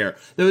tire wear.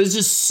 There was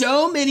just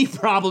so many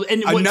problems.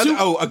 And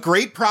a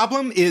great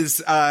problem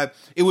is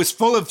it was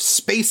full of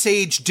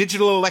space-age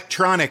digital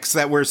electronics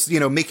that were,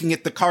 making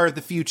it the car of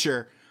the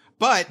future.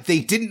 But they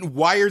didn't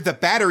wire the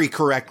battery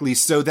correctly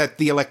so that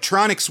the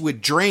electronics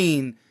would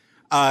drain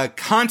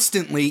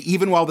constantly,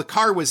 even while the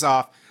car was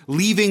off,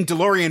 leaving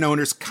DeLorean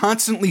owners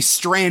constantly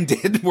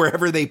stranded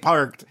wherever they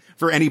parked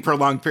for any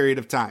prolonged period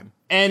of time.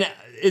 And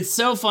it's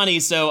so funny.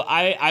 So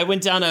I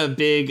went down a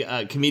big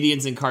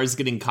comedians in cars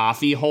getting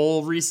coffee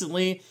hole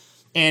recently,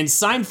 and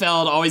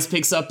Seinfeld always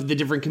picks up the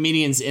different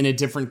comedians in a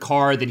different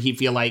car that he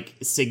feel like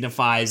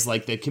signifies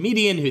like the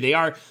comedian, who they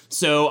are.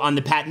 So on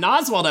the Patton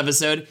Oswalt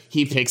episode,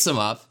 he picks them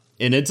up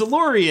in a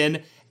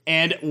DeLorean.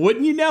 And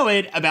wouldn't you know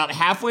it, about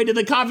halfway to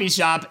the coffee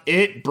shop,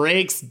 it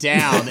breaks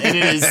down. And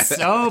it is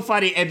so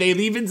funny. And they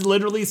even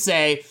literally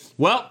say,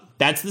 well,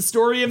 that's the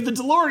story of the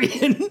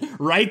DeLorean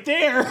right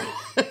there.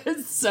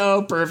 It's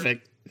so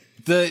perfect.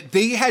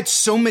 They had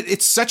so many,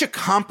 it's such a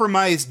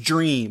compromised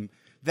dream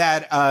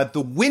that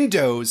the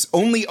windows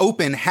only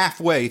open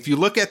halfway. If you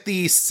look at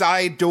the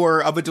side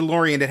door of a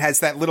DeLorean, it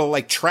has that little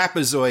like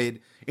trapezoid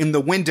in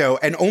the window,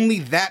 and only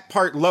that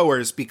part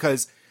lowers,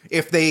 because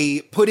if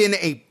they put in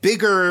a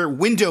bigger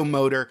window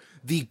motor,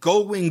 the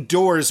gull-wing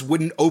doors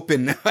wouldn't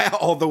open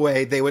all the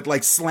way. They would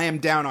like slam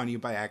down on you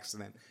by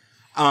accident.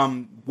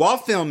 While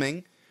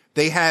filming,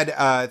 they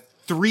had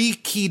 3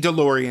 key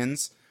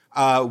DeLoreans.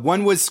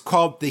 One was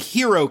called the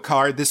Hero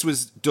car. This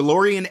was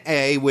DeLorean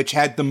A, which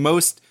had the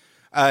most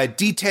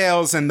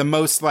details and the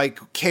most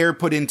like care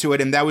put into it.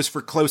 And that was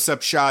for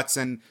close-up shots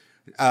and,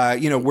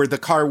 where the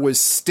car was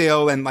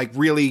still and like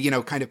really,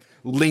 kind of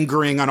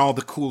lingering on all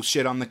the cool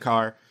shit on the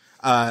car.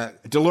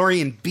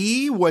 DeLorean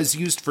B was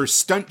used for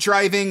stunt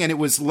driving, and it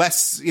was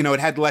less, it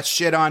had less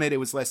shit on it. It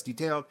was less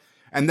detailed.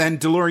 And then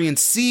DeLorean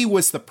C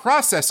was the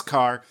process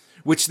car,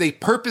 which they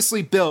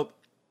purposely built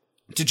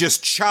to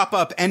just chop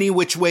up any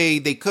which way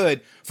they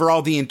could for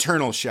all the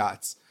internal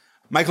shots.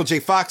 Michael J.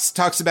 Fox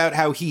talks about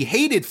how he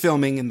hated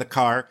filming in the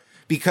car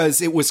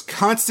because it was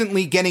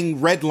constantly getting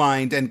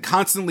redlined and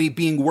constantly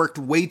being worked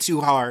way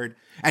too hard.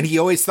 And he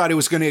always thought it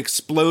was going to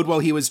explode while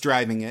he was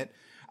driving it.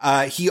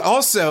 He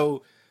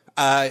also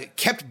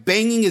kept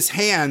banging his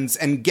hands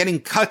and getting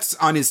cuts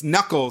on his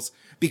knuckles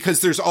because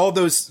there's all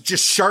those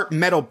just sharp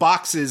metal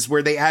boxes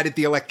where they added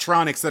the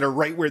electronics that are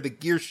right where the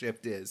gear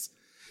shift is.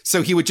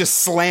 So he would just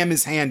slam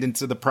his hand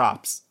into the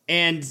props.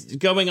 And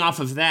going off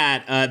of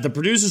that, the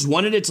producers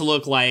wanted it to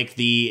look like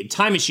the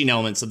time machine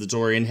elements of the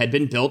DeLorean had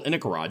been built in a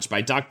garage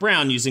by Doc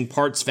Brown using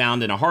parts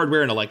found in a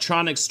hardware and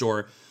electronics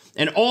store,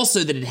 and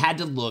also that it had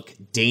to look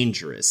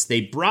dangerous.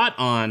 They brought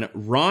on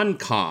Ron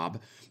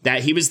Cobb,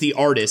 that he was the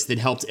artist that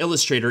helped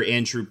illustrator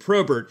Andrew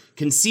Probert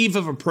conceive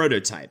of a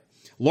prototype.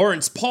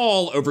 Lawrence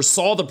Paul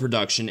oversaw the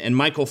production, and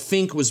Michael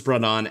Fink was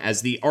brought on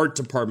as the art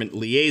department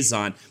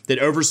liaison that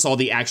oversaw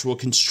the actual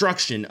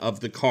construction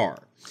of the car.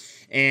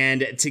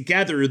 And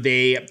together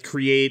they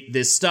create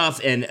this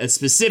stuff, and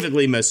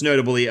specifically, most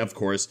notably, of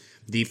course,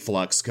 the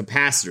flux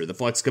capacitor. The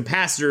flux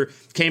capacitor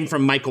came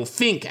from Michael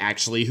Fink,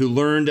 actually, who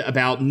learned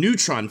about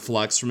neutron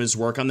flux from his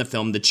work on the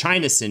film The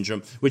China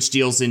Syndrome, which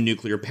deals in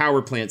nuclear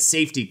power plant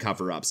safety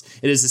cover-ups.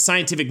 It is a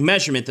scientific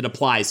measurement that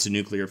applies to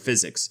nuclear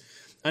physics.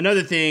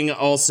 Another thing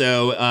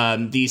also,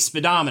 the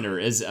speedometer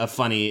is a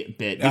funny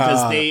bit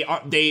because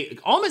they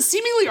almost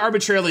seemingly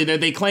arbitrarily,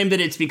 they claim that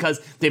it's because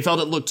they felt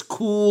it looked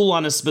cool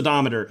on a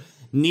speedometer.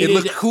 It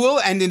looked cool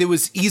and it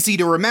was easy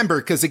to remember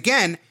because,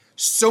 again,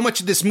 so much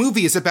of this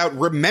movie is about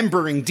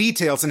remembering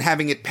details and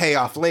having it pay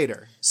off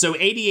later. So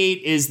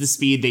 88 is the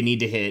speed they need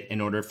to hit in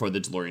order for the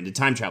DeLorean to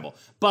time travel.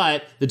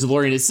 But the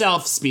DeLorean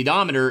itself,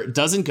 speedometer,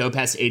 doesn't go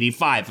past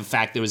 85, a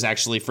fact that was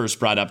actually first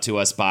brought up to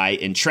us by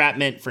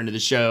Entrapment, friend of the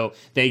show.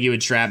 Thank you,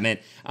 Entrapment.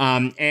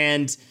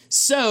 And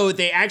so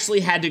they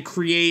actually had to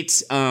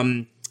create,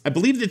 I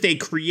believe that they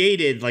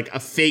created like a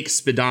fake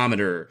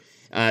speedometer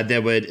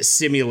that would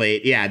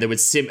simulate,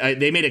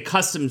 they made a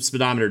custom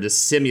speedometer to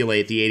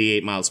simulate the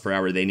 88 miles per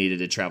hour they needed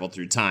to travel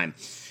through time.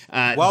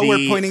 While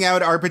we're pointing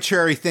out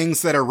arbitrary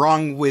things that are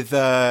wrong with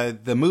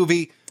the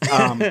movie,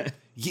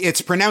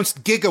 it's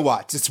pronounced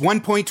gigawatts. It's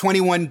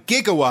 1.21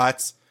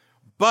 gigawatts,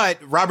 but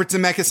Robert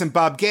Zemeckis and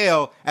Bob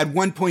Gale, at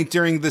one point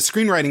during the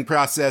screenwriting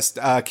process,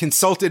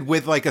 consulted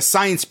with like a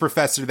science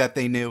professor that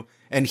they knew,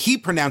 and he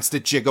pronounced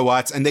it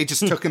gigawatts, and they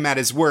just took him at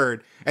his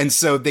word. And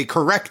so they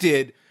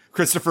corrected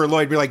Christopher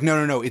Lloyd, be like,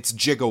 no, it's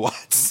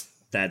gigawatts.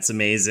 That's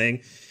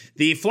amazing.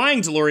 The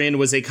Flying DeLorean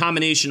was a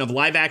combination of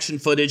live-action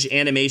footage,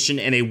 animation,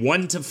 and a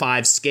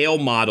 1:5 scale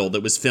model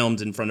that was filmed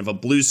in front of a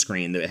blue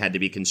screen that had to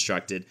be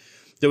constructed.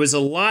 There was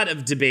a lot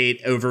of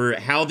debate over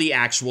how the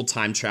actual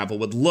time travel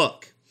would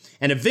look,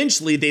 and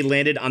eventually they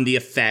landed on the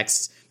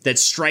effects that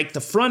strike the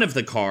front of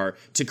the car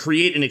to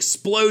create an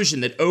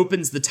explosion that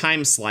opens the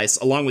time slice,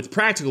 along with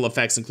practical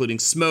effects including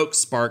smoke,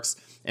 sparks,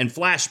 and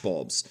flash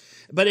bulbs.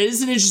 But it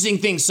is an interesting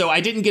thing. So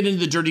I didn't get into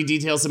the dirty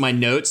details in my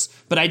notes,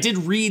 but I did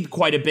read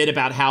quite a bit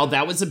about how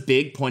that was a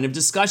big point of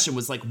discussion,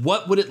 was like,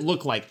 what would it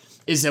look like?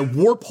 Is a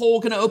warp hole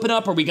going to open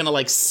up? Are we going to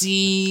like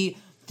see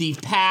the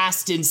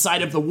past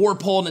inside of the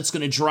warp hole and it's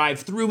going to drive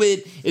through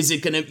it? Is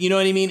it going to, you know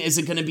what I mean? Is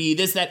it going to be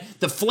this, that?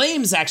 The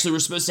flames actually were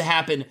supposed to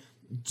happen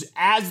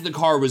as the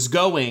car was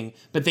going,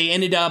 but they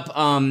ended up,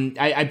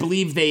 I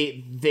believe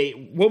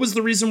they, what was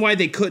the reason why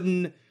they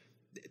couldn't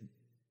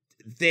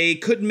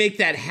make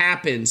that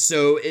happen?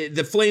 So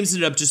the flames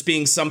ended up just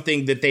being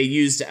something that they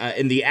used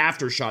in the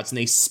after shots, and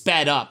they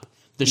sped up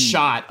the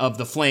shot of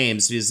the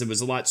flames because it was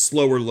a lot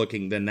slower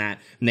looking than that,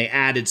 and they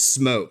added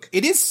smoke.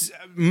 It is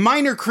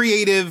minor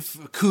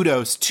creative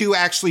kudos to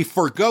actually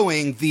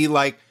foregoing the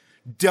like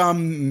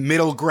dumb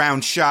middle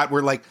ground shot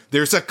where like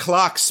there's a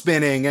clock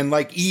spinning and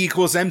like E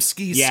equals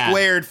MC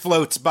squared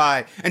floats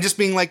by, and just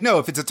being like, no,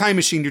 if it's a time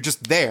machine, you're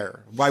just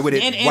there. Why would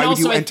it? Why would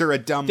you enter a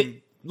dumb?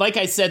 Like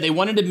I said, they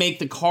wanted to make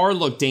the car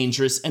look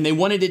dangerous, and they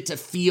wanted it to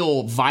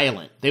feel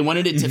violent. They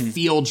wanted it to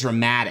feel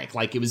dramatic,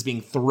 like it was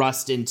being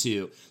thrust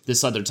into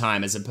this other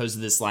time, as opposed to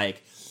this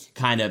like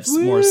kind of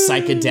more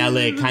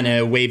psychedelic, kind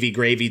of wavy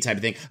gravy type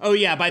of thing. Oh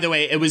yeah, by the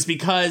way, it was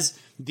because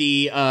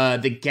the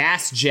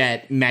gas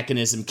jet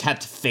mechanism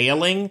kept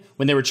failing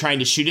when they were trying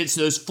to shoot it.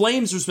 So those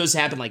flames were supposed to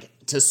happen like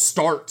to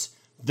start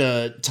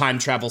the time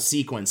travel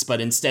sequence, but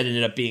instead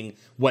ended up being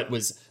what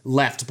was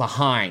left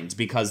behind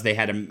because they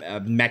had a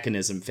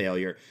mechanism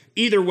failure.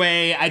 Either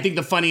way, I think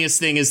the funniest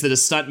thing is that a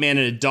stuntman in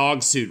a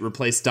dog suit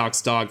replaced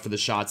Doc's dog for the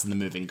shots in the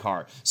moving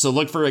car. So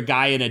look for a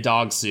guy in a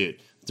dog suit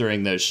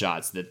during those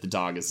shots that the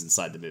dog is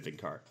inside the moving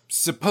car.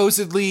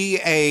 Supposedly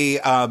a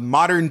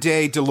modern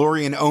day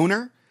DeLorean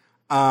owner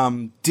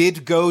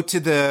did go to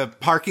the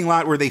parking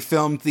lot where they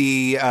filmed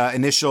the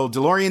initial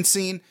DeLorean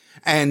scene,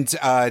 and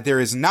there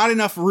is not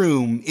enough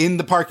room in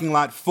the parking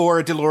lot for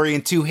a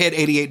DeLorean to hit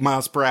 88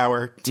 miles per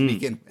hour to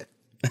begin with.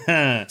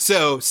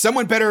 So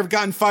someone better have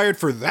gotten fired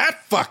for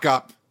that fuck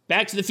up.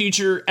 Back to the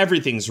Future,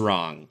 everything's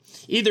wrong.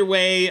 Either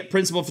way,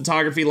 principal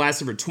photography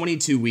lasted for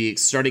 22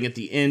 weeks, starting at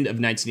the end of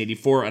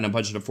 1984 on a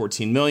budget of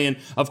 $14 million.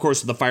 Of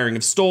course, with the firing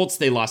of Stoltz,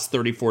 they lost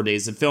 34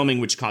 days of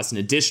filming, which cost an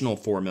additional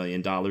 $4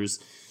 million.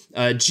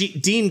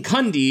 Dean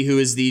Cundy, who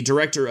is the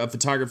director of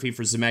photography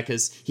for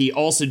Zemeckis, he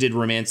also did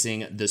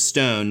Romancing the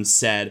Stone,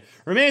 said,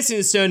 Romancing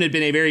the Stone had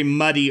been a very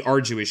muddy,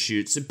 arduous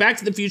shoot, so Back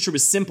to the Future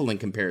was simple in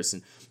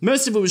comparison.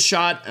 Most of it was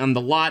shot on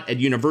the lot at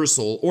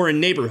Universal or in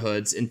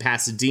neighborhoods in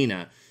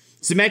Pasadena.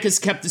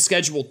 Zemeckis kept the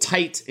schedule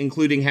tight,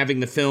 including having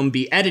the film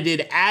be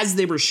edited as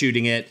they were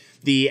shooting it.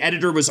 The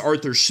editor was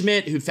Arthur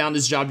Schmidt, who found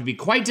his job to be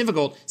quite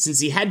difficult since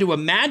he had to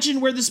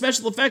imagine where the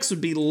special effects would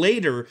be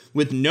later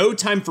with no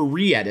time for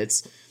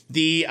re-edits.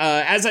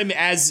 As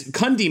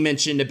Cundy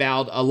mentioned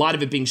about a lot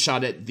of it being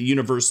shot at the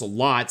Universal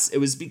lots, it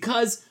was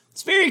because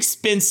it's very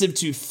expensive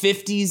to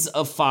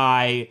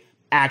 50s-ify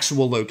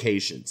actual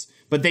locations.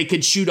 But they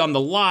could shoot on the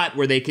lot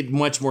where they could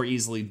much more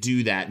easily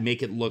do that,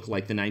 make it look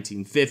like the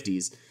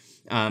 1950s.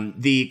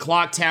 The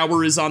clock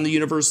tower is on the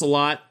Universal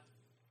lot.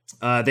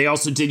 They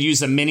also did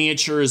use a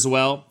miniature as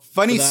well.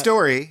 Funny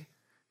story.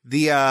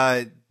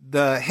 The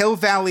Hill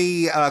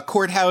Valley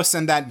courthouse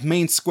and that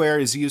main square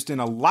is used in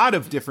a lot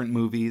of different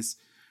movies.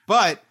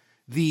 But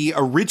the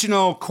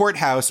original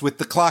courthouse with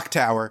the clock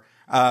tower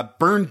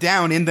burned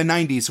down in the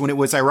 90s when it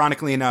was,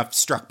 ironically enough,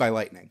 struck by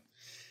lightning.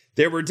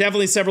 There were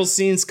definitely several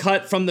scenes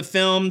cut from the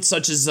film,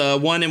 such as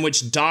one in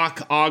which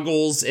Doc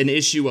ogles an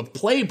issue of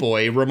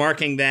Playboy,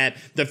 remarking that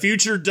the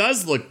future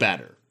does look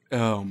better.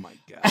 Oh, my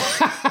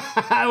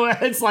God.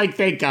 It's like,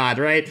 thank God,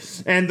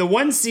 right? And the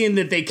one scene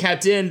that they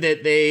kept in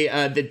that they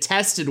that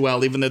tested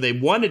well, even though they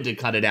wanted to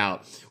cut it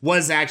out,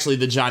 was actually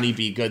the Johnny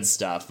B. Good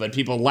stuff, but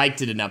people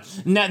liked it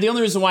enough. Now, the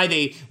only reason why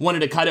they wanted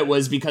to cut it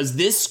was because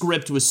this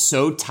script was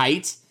so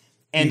tight,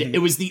 and it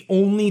was the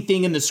only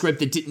thing in the script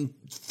that didn't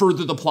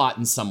further the plot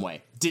in some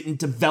way, didn't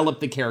develop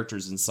the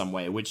characters in some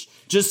way, which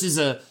just is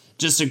a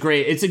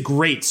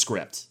great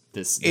script.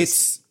 This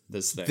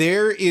thing.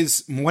 There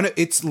is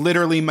it's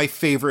literally my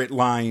favorite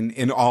line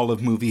in all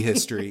of movie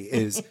history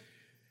is,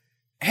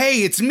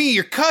 "Hey, it's me,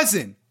 your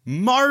cousin,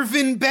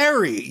 Marvin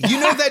Berry. You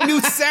know that new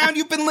sound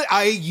you've been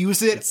I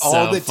use it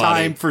all the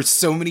time for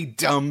so many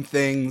dumb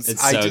things.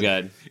 It's so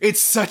good.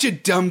 It's such a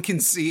dumb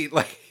conceit.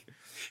 Like,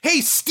 hey,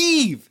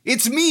 Steve,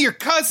 it's me, your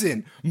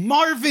cousin,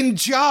 Marvin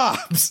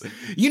Jobs.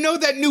 You know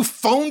that new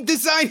phone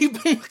design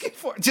you've been looking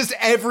for?" Just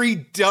every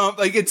dumb,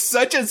 like, it's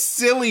such a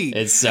silly,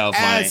 it's so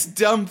funny,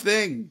 dumb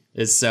thing.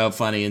 It's so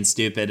funny and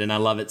stupid, and I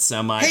love it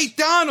so much. Hey,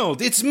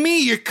 Donald, it's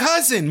me, your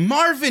cousin,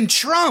 Marvin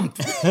Trump.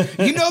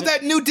 You know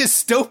that new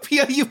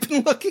dystopia you've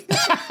been looking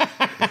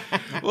at?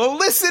 Well,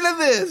 listen to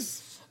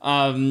this.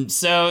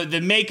 So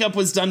the makeup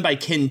was done by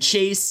Ken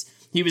Chase.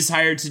 He was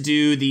hired to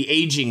do the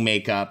aging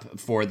makeup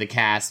for the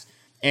cast.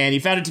 And he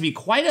found it to be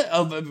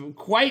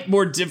quite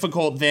more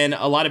difficult than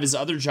a lot of his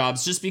other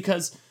jobs, just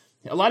because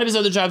a lot of his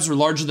other jobs were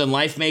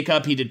larger-than-life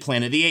makeup. He did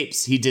Planet of the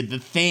Apes. He did The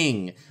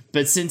Thing.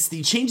 But since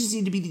the changes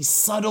need to be these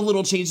subtle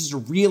little changes to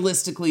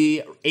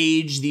realistically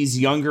age these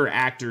younger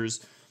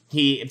actors,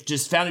 he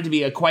just found it to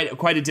be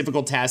quite a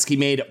difficult task. He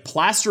made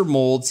plaster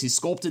molds. He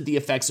sculpted the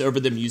effects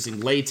over them using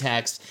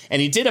latex.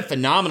 And he did a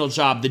phenomenal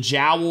job. The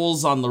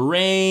jowls on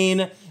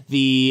Lorraine,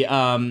 the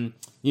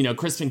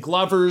Crispin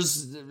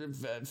Glover's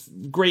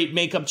great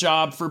makeup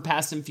job for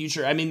Past and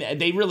Future. I mean,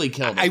 they really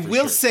killed it. I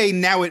will say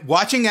now,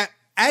 watching it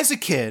as a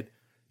kid,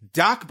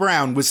 Doc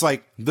Brown was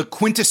like the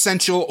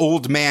quintessential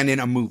old man in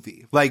a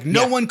movie. Like,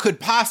 no one could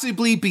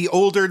possibly be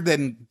older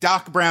than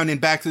Doc Brown in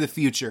Back to the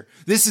Future.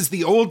 This is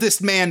the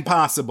oldest man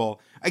possible.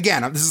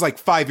 Again, this is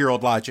like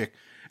 5-year-old logic.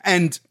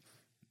 And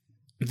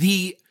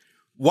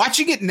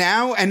watching it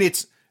now, and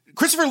it's,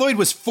 Christopher Lloyd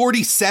was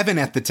 47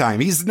 at the time.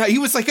 He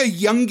was like a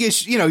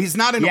youngish, he's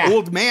not an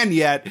old man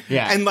yet.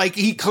 Yeah. And like,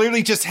 he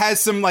clearly just has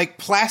some like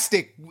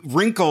plastic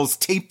wrinkles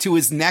taped to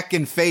his neck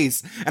and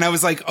face. And I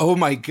was like, oh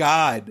my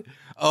God.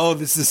 Oh,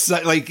 this is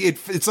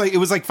it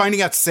was like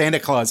finding out Santa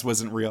Claus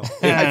wasn't real.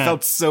 I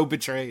felt so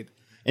betrayed.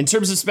 In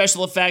terms of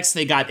special effects,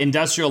 they got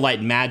Industrial Light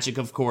and Magic,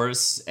 of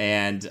course.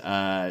 And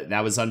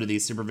that was under the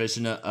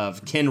supervision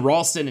of Ken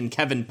Ralston and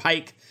Kevin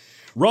Pike.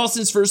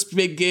 Ralston's first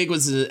big gig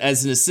was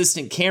as an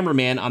assistant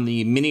cameraman on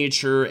the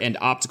miniature and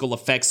optical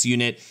effects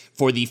unit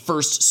for the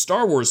first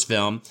Star Wars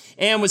film,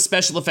 and was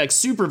special effects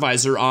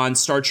supervisor on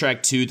Star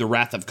Trek II: The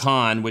Wrath of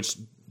Khan, which,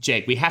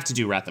 Jake, we have to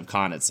do Wrath of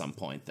Khan at some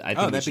point. I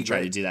think we should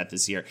try to do that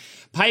this year.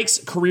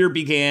 Pike's career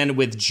began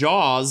with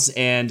Jaws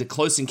and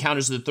Close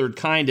Encounters of the Third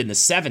Kind in the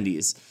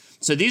 70s.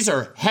 So these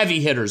are heavy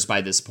hitters by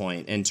this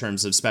point in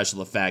terms of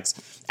special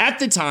effects. At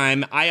the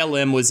time,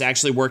 ILM was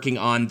actually working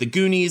on The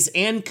Goonies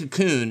and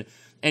Cocoon,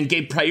 and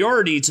gave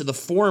priority to the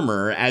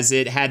former as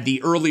it had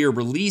the earlier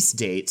release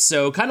date.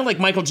 So kind of like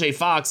Michael J.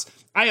 Fox,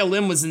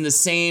 ILM was in the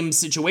same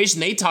situation.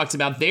 They talked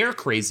about their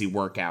crazy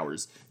work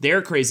hours,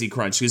 their crazy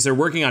crunch, because they're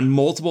working on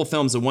multiple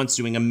films at once,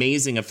 doing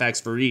amazing effects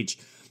for each.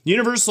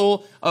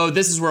 Universal,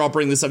 this is where I'll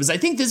bring this up, is I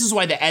think this is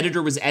why the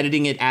editor was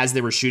editing it as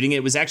they were shooting it.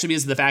 It was actually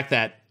because of the fact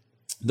that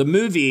the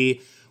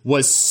movie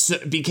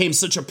became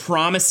such a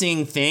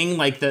promising thing.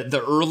 Like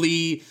the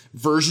early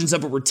versions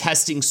of it were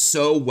testing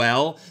so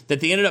well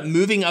that they ended up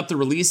moving up the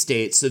release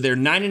date. So their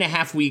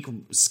 9.5-week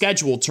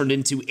schedule turned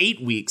into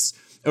 8 weeks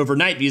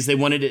overnight because they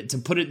wanted it to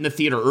put it in the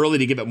theater early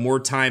to give it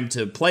more time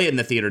to play in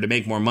the theater to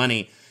make more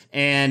money.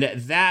 And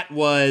that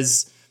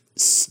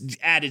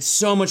added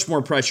so much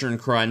more pressure and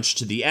crunch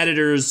to the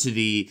editors, to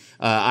the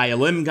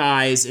ILM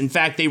guys. In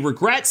fact, they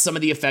regret some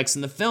of the effects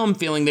in the film,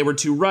 feeling they were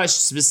too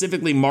rushed,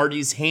 specifically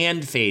Marty's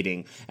hand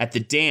fading at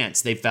the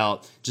dance. They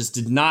felt just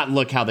did not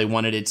look how they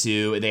wanted it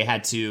to. They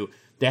had to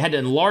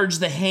enlarge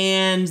the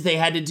hand. They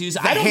had to do.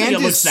 I don't think it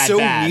looks that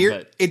bad. Weird.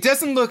 But it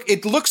doesn't look.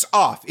 It looks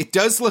off. It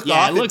does look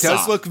off. It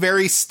does look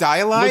very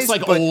stylized. It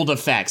looks like old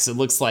effects. It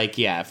looks like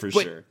for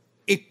sure.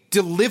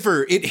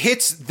 It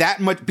hits that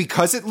much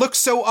because it looks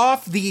so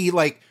off. The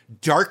like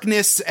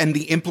darkness and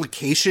the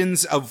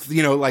implications of,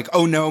 like,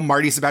 oh no,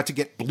 Marty's about to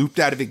get blooped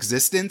out of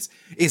existence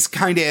is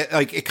kind of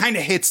like, it kind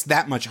of hits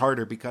that much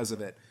harder because of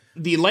it.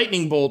 The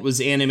lightning bolt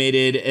was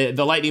animated.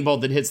 The lightning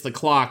bolt that hits the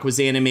clock was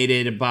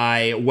animated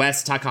by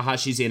Wes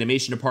Takahashi's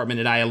animation department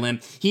at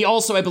ILM. He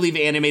also, I believe,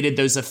 animated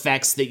those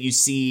effects that you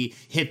see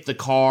hit the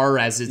car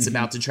as it's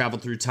about to travel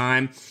through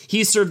time.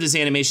 He served as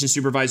animation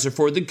supervisor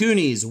for The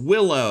Goonies,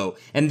 Willow,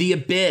 and The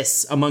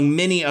Abyss, among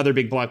many other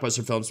big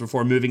blockbuster films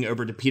before moving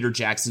over to Peter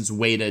Jackson's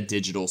Weta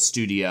Digital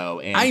Studio.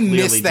 And I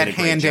miss that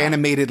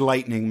hand-animated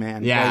lightning,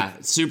 man. Yeah,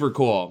 super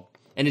cool.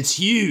 And it's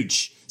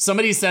huge.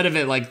 Somebody said of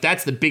it, like,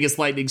 that's the biggest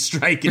lightning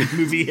strike in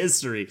movie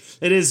history.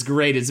 It is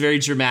great. It's very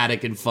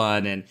dramatic and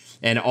fun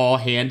and all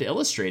hand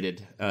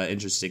illustrated,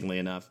 interestingly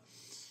enough.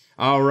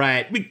 All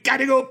right. We got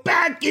to go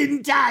back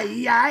in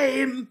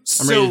time.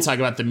 I'm ready to talk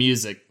about the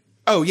music.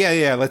 Oh,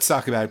 yeah. Let's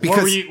talk about it.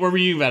 Because what were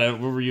you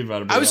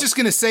about? I was just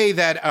going to say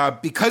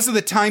that because of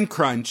the time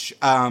crunch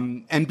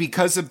and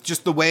because of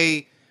just the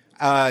way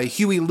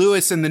Huey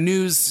Lewis and the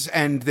News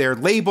and their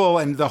label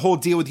and the whole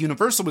deal with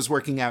Universal was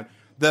working out,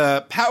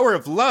 The Power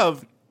of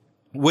Love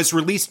was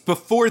released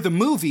before the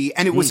movie,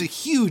 and it was a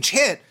huge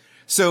hit.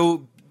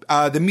 So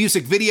the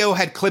music video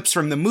had clips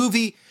from the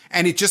movie,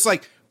 and it just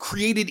like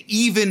created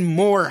even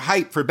more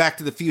hype for Back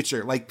to the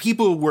Future. Like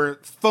people were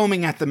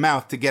foaming at the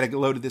mouth to get a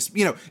load of this.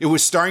 You know, it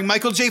was starring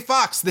Michael J.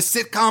 Fox, the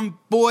sitcom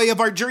boy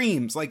of our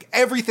dreams. Like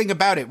everything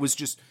about it was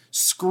just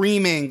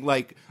screaming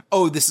like,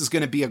 oh, this is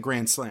going to be a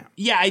grand slam.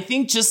 Yeah, I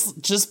think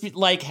just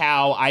like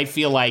how I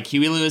feel like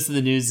Huey Lewis and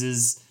the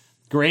News'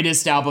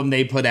 greatest album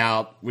they put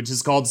out, which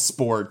is called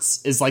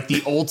Sports, is like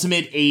the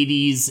ultimate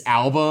 80s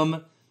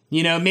album.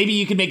 You know, maybe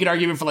you could make an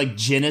argument for like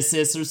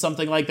Genesis or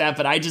something like that,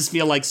 but I just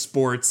feel like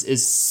Sports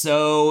is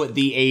so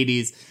the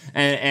 80s.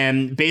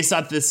 And based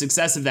off the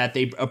success of that,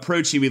 they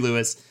approached Huey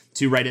Lewis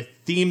to write a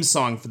theme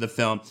song for the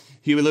film.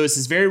 Huey Lewis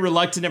is very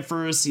reluctant at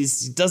first.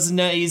 He's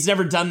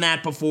never done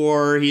that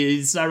before.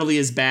 It's not really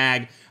his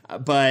bag.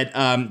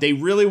 But they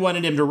really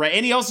wanted him to write,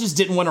 and he also just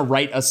didn't want to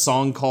write a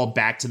song called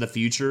Back to the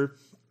Future.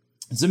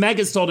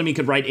 Zemeckis told him he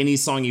could write any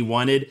song he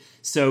wanted,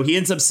 so he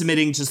ends up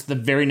submitting just the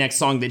very next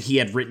song that he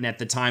had written at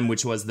the time,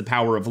 which was The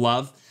Power of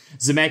Love.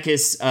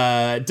 Zemeckis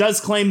does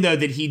claim, though,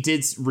 that he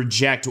did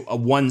reject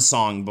one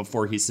song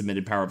before he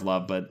submitted Power of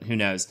Love, but who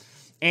knows.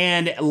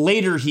 And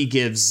later he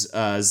gives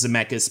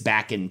Zemeckis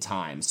Back in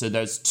Time. So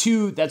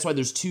that's why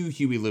there's two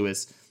Huey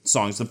Lewis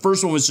songs. The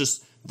first one was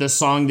just the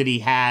song that he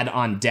had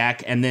on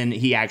deck, and then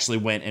he actually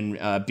went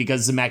and,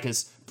 because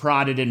Zemeckis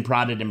prodded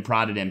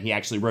him, he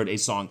actually wrote a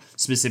song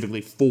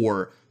specifically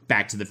for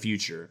Back to the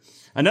Future.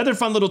 Another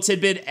fun little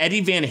tidbit,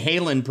 Eddie Van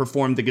Halen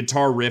performed the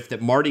guitar riff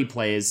that Marty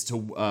plays to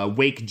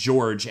wake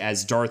George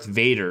as Darth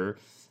Vader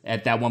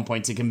at that one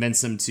point to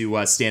convince him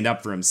to stand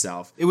up for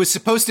himself. It was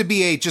supposed to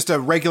be just a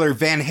regular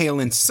Van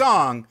Halen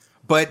song,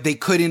 but they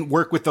couldn't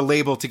work with the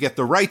label to get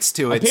the rights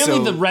to it.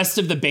 Apparently the rest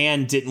of the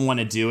band didn't want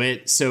to do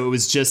it, so it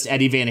was just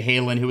Eddie Van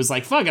Halen who was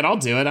like, fuck it, I'll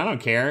do it, I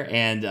don't care,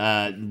 and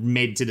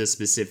did a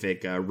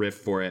specific riff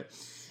for it.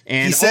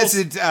 And he says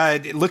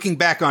looking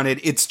back on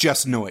it, it's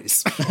just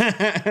noise.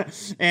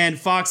 And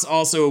Fox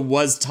also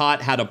was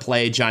taught how to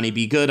play Johnny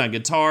B. Good on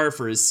guitar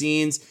for his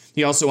scenes.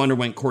 He also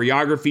underwent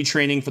choreography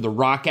training for the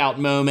rock out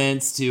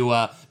moments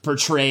to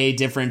portray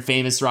different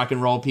famous rock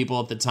and roll people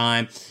at the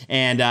time.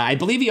 And I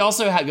believe he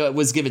also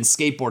was given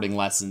skateboarding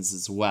lessons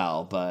as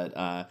well, but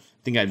I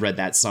think I read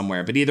that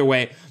somewhere. But either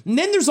way, and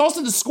then there's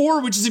also the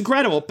score, which is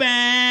incredible.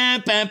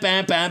 I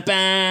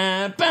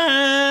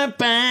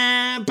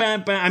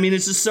mean,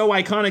 it's just so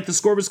iconic. The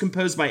score was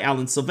composed by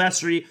Alan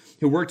Silvestri,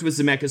 who worked with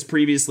Zemeckis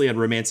previously on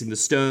Romancing the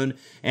Stone,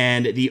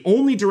 and the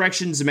only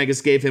direction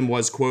Zemeckis gave him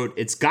was, quote,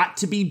 "It's got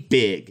to be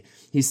big."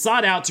 He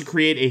sought out to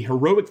create a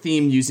heroic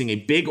theme using a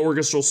big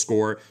orchestral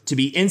score to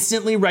be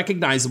instantly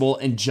recognizable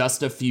in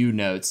just a few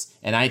notes,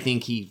 and I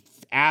think he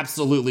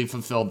absolutely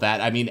fulfilled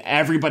that. I mean,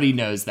 everybody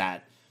knows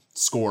that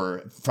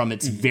score from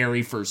its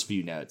very first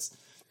few notes.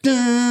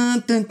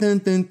 Dun, dun, dun,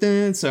 dun,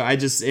 dun. So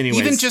anyways.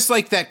 Even just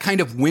like that kind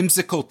of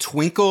whimsical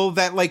twinkle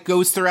that like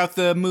goes throughout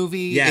the movie.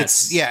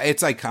 Yes.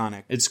 It's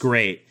iconic. It's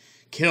great.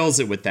 Kills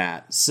it with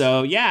that.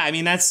 So yeah, I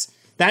mean, that's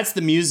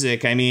the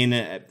music. I mean,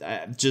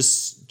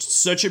 just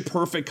such a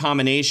perfect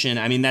combination.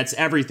 I mean, that's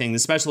everything. The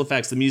special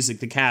effects, the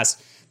music, the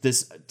cast,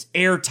 this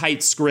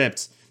airtight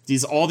script,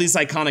 all these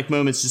iconic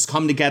moments just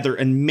come together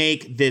and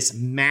make this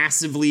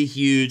massively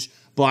huge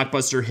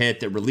blockbuster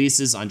hit that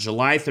releases on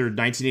July 3rd,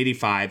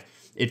 1985.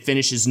 It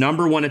finishes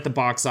number one at the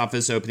box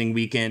office opening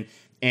weekend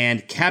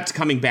and kept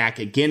coming back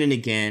again and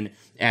again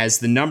as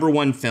the number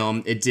one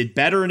film. It did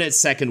better in its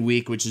second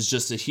week, which is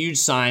just a huge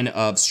sign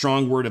of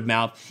strong word of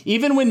mouth.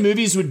 Even when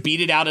movies would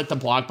beat it out at the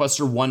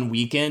blockbuster one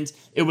weekend,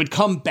 it would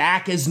come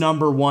back as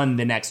number one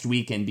the next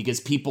weekend because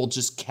people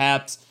just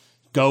kept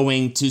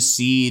going to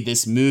see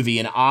this movie.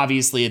 And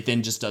obviously it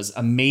then just does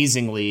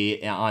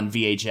amazingly on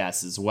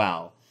VHS as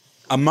well.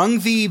 Among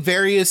the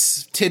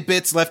various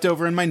tidbits left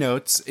over in my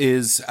notes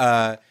is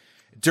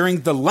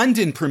during the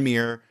London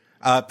premiere,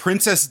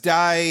 Princess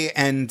Di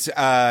and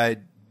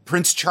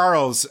Prince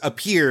Charles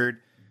appeared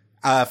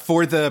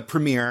for the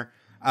premiere.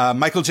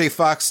 Michael J.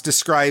 Fox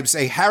describes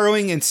a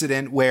harrowing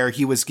incident where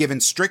he was given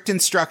strict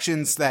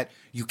instructions that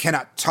you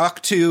cannot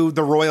talk to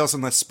the royals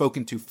unless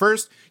spoken to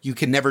first. You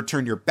can never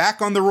turn your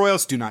back on the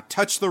royals. Do not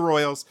touch the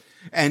royals.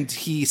 And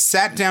he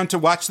sat down to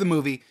watch the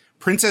movie.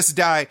 Princess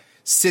Di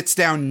sits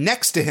down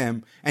next to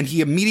him, and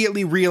he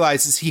immediately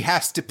realizes he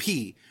has to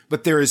pee.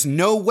 But there is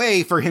no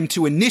way for him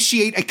to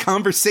initiate a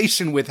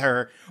conversation with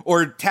her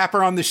or tap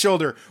her on the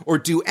shoulder or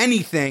do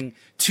anything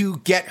to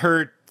get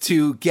her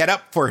to get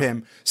up for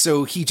him.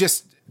 So he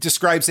just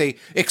describes a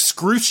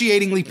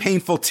excruciatingly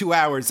painful 2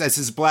 hours as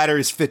his bladder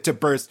is fit to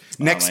burst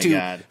next to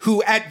God.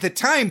 who at the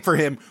time for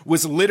him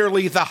was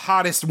literally the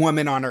hottest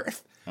woman on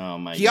earth. Oh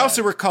my He God.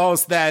 also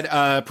recalls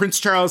that Prince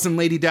Charles and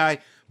Lady Di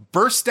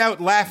burst out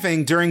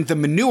laughing during the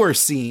manure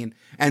scene,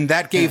 and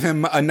that gave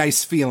him a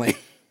nice feeling.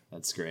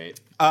 That's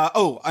great.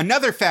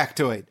 Another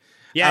factoid.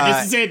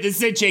 Yeah, this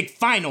is it, Jake.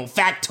 Final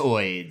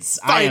factoids.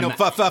 Final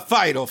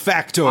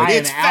factoid.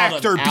 It's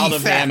fact or be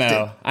of facted.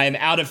 ammo. I am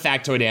out of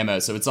factoid ammo,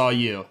 so it's all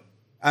you.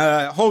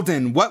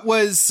 Holden, what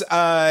was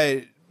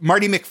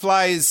Marty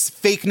McFly's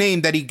fake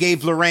name that he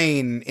gave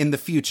Lorraine in the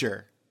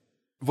future?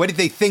 What did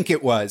they think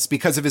it was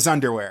because of his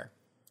underwear?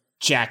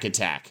 Jack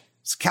Attack.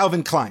 It's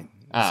Calvin Klein.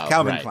 Oh,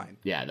 Calvin right. Klein.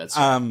 Yeah, that's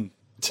right.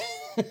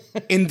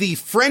 In the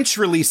French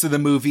release of the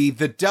movie,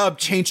 the dub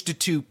changed it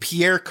to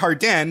Pierre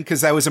Cardin because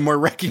that was a more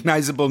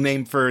recognizable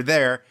name for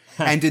there.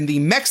 And in the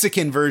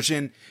Mexican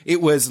version,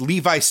 it was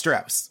Levi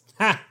Strauss.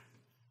 Ha!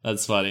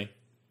 That's funny.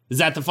 Is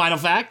that the final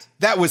fact?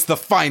 That was the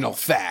final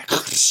fact.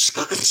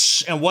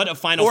 And what a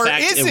final Or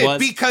fact is it it? was.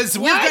 Because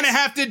we're going to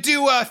have to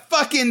do a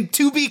fucking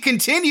to be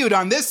continued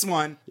on this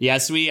one.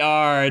 Yes, we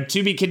are.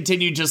 To be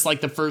continued, just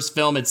like the first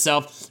film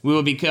itself. We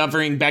will be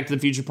covering Back to the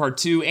Future Part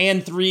 2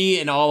 and 3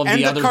 and all of And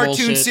the the other cartoon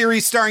bullshit.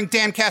 series starring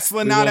Dan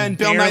Castellaneta and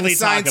Bill Nye the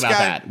Science Guy.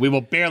 That. We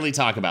will barely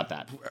talk about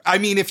that. I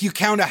mean, if you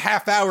count a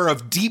half hour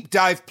of deep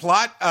dive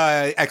plot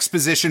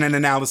exposition and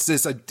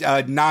analysis,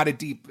 not a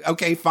deep...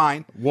 Okay,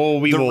 fine. Well,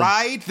 the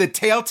Ride, the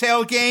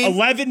Telltale Game...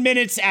 11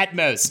 minutes at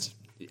most.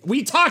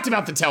 We talked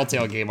about the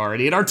Telltale Game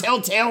already in our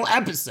Telltale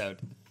episode.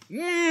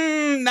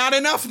 Not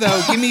enough,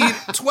 though. Give me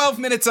 12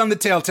 minutes on the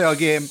Telltale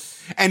Game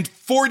and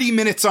 40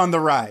 minutes on the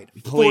ride.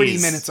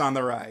 Please. 40 minutes on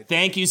the ride.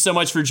 Thank you so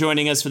much for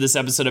joining us for this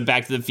episode of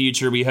Back to the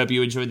Future. We hope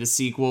you enjoyed the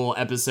sequel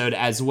episode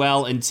as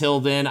well. Until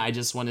then, I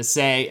just want to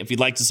say, if you'd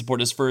like to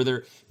support us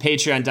further,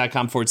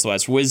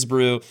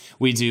 patreon.com/WizBrew.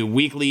 We do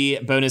weekly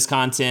bonus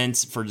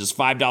content for just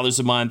 $5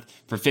 a month.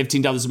 For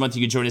 $15 a month,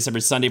 you can join us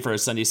every Sunday for our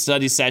Sunday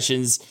study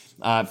sessions.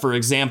 For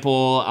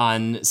example,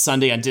 on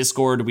Sunday on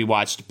Discord, we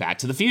watched Back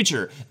to the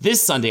Future.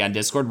 This Sunday on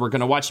Discord, we're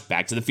going to watch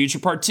Back to the Future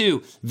Part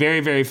 2.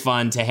 Very, very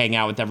fun to hang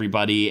out with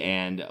everybody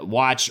and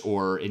watch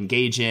or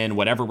engage in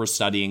whatever we're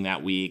studying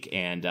that week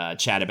and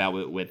chat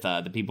about with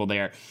the people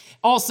there.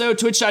 Also,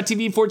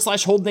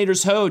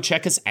 twitch.tv/HoldenatorsHo.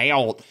 Check us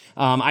out.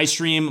 I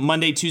stream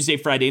Monday, Tuesday,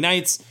 Friday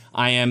nights.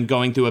 I am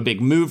going through a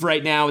big move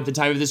right now at the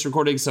time of this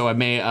recording, so I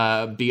may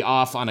be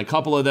off on a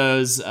couple of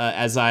those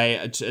as I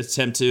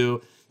attempt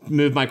to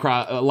move my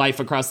life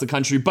across the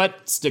country.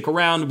 But stick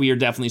around. We are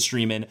definitely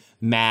streaming,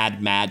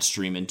 mad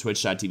streaming.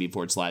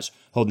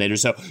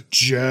 Twitch.tv/HoldenatorsHo.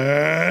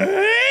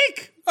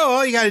 Jake! Oh,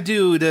 all you got to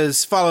do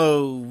is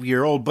follow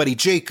your old buddy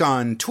Jake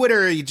on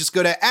Twitter. You just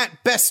go to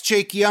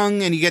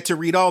 @BestJakeYoung and you get to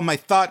read all my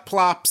thought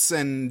plops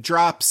and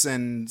drops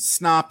and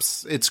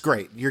snops. It's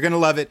great. You're going to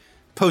love it.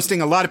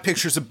 Posting a lot of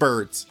pictures of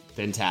birds.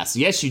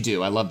 Fantastic. Yes, you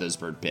do. I love those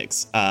bird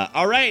pics.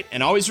 All right.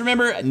 And always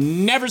remember,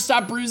 never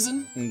stop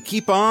bruising. And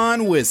keep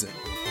on whizzing.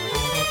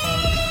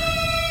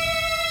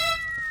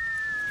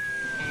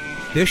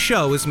 This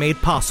show is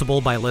made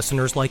possible by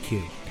listeners like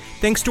you.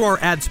 Thanks to our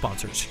ad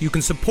sponsors, you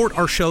can support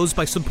our shows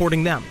by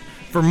supporting them.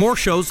 For more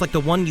shows like the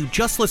one you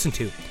just listened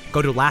to,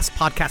 go to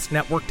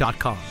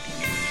lastpodcastnetwork.com.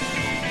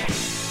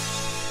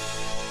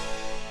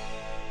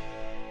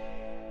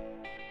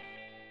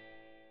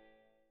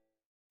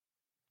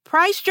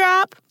 Price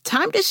drop?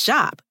 Time to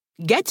shop.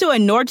 Get to a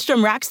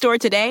Nordstrom Rack store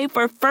today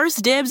for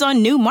first dibs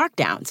on new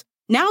markdowns.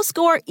 Now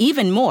score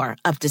even more,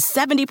 up to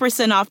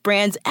 70% off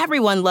brands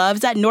everyone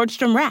loves at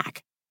Nordstrom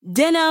Rack.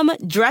 Denim,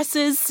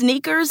 dresses,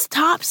 sneakers,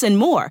 tops, and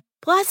more.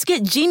 Plus,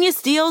 get genius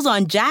deals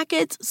on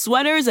jackets,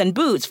 sweaters, and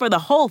boots for the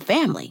whole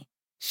family.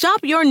 Shop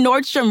your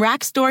Nordstrom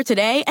Rack store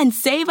today and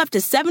save up to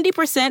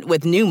 70%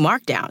 with new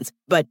markdowns.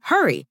 But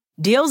hurry,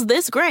 deals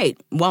this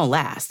great won't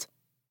last.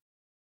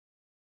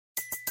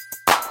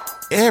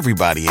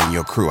 Everybody in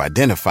your crew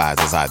identifies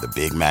as either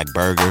Big Mac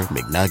Burger,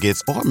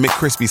 McNuggets, or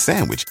McCrispy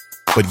Sandwich.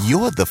 But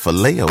you're the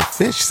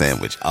Filet-O-Fish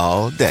Sandwich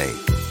all day.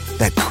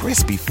 That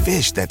crispy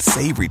fish, that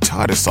savory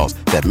tartar sauce,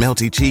 that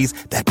melty cheese,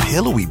 that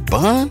pillowy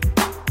bun.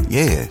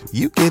 Yeah,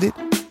 you get it.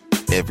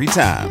 Every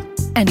time.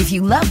 And if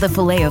you love the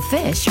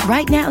Filet-O-Fish,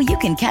 right now you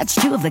can catch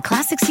two of the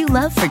classics you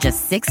love for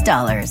just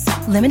 $6.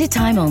 Limited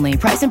time only.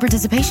 Price and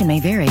participation may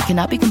vary.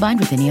 Cannot be combined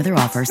with any other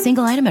offer.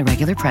 Single item at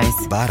regular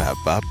price.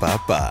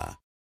 Ba-da-ba-ba-ba.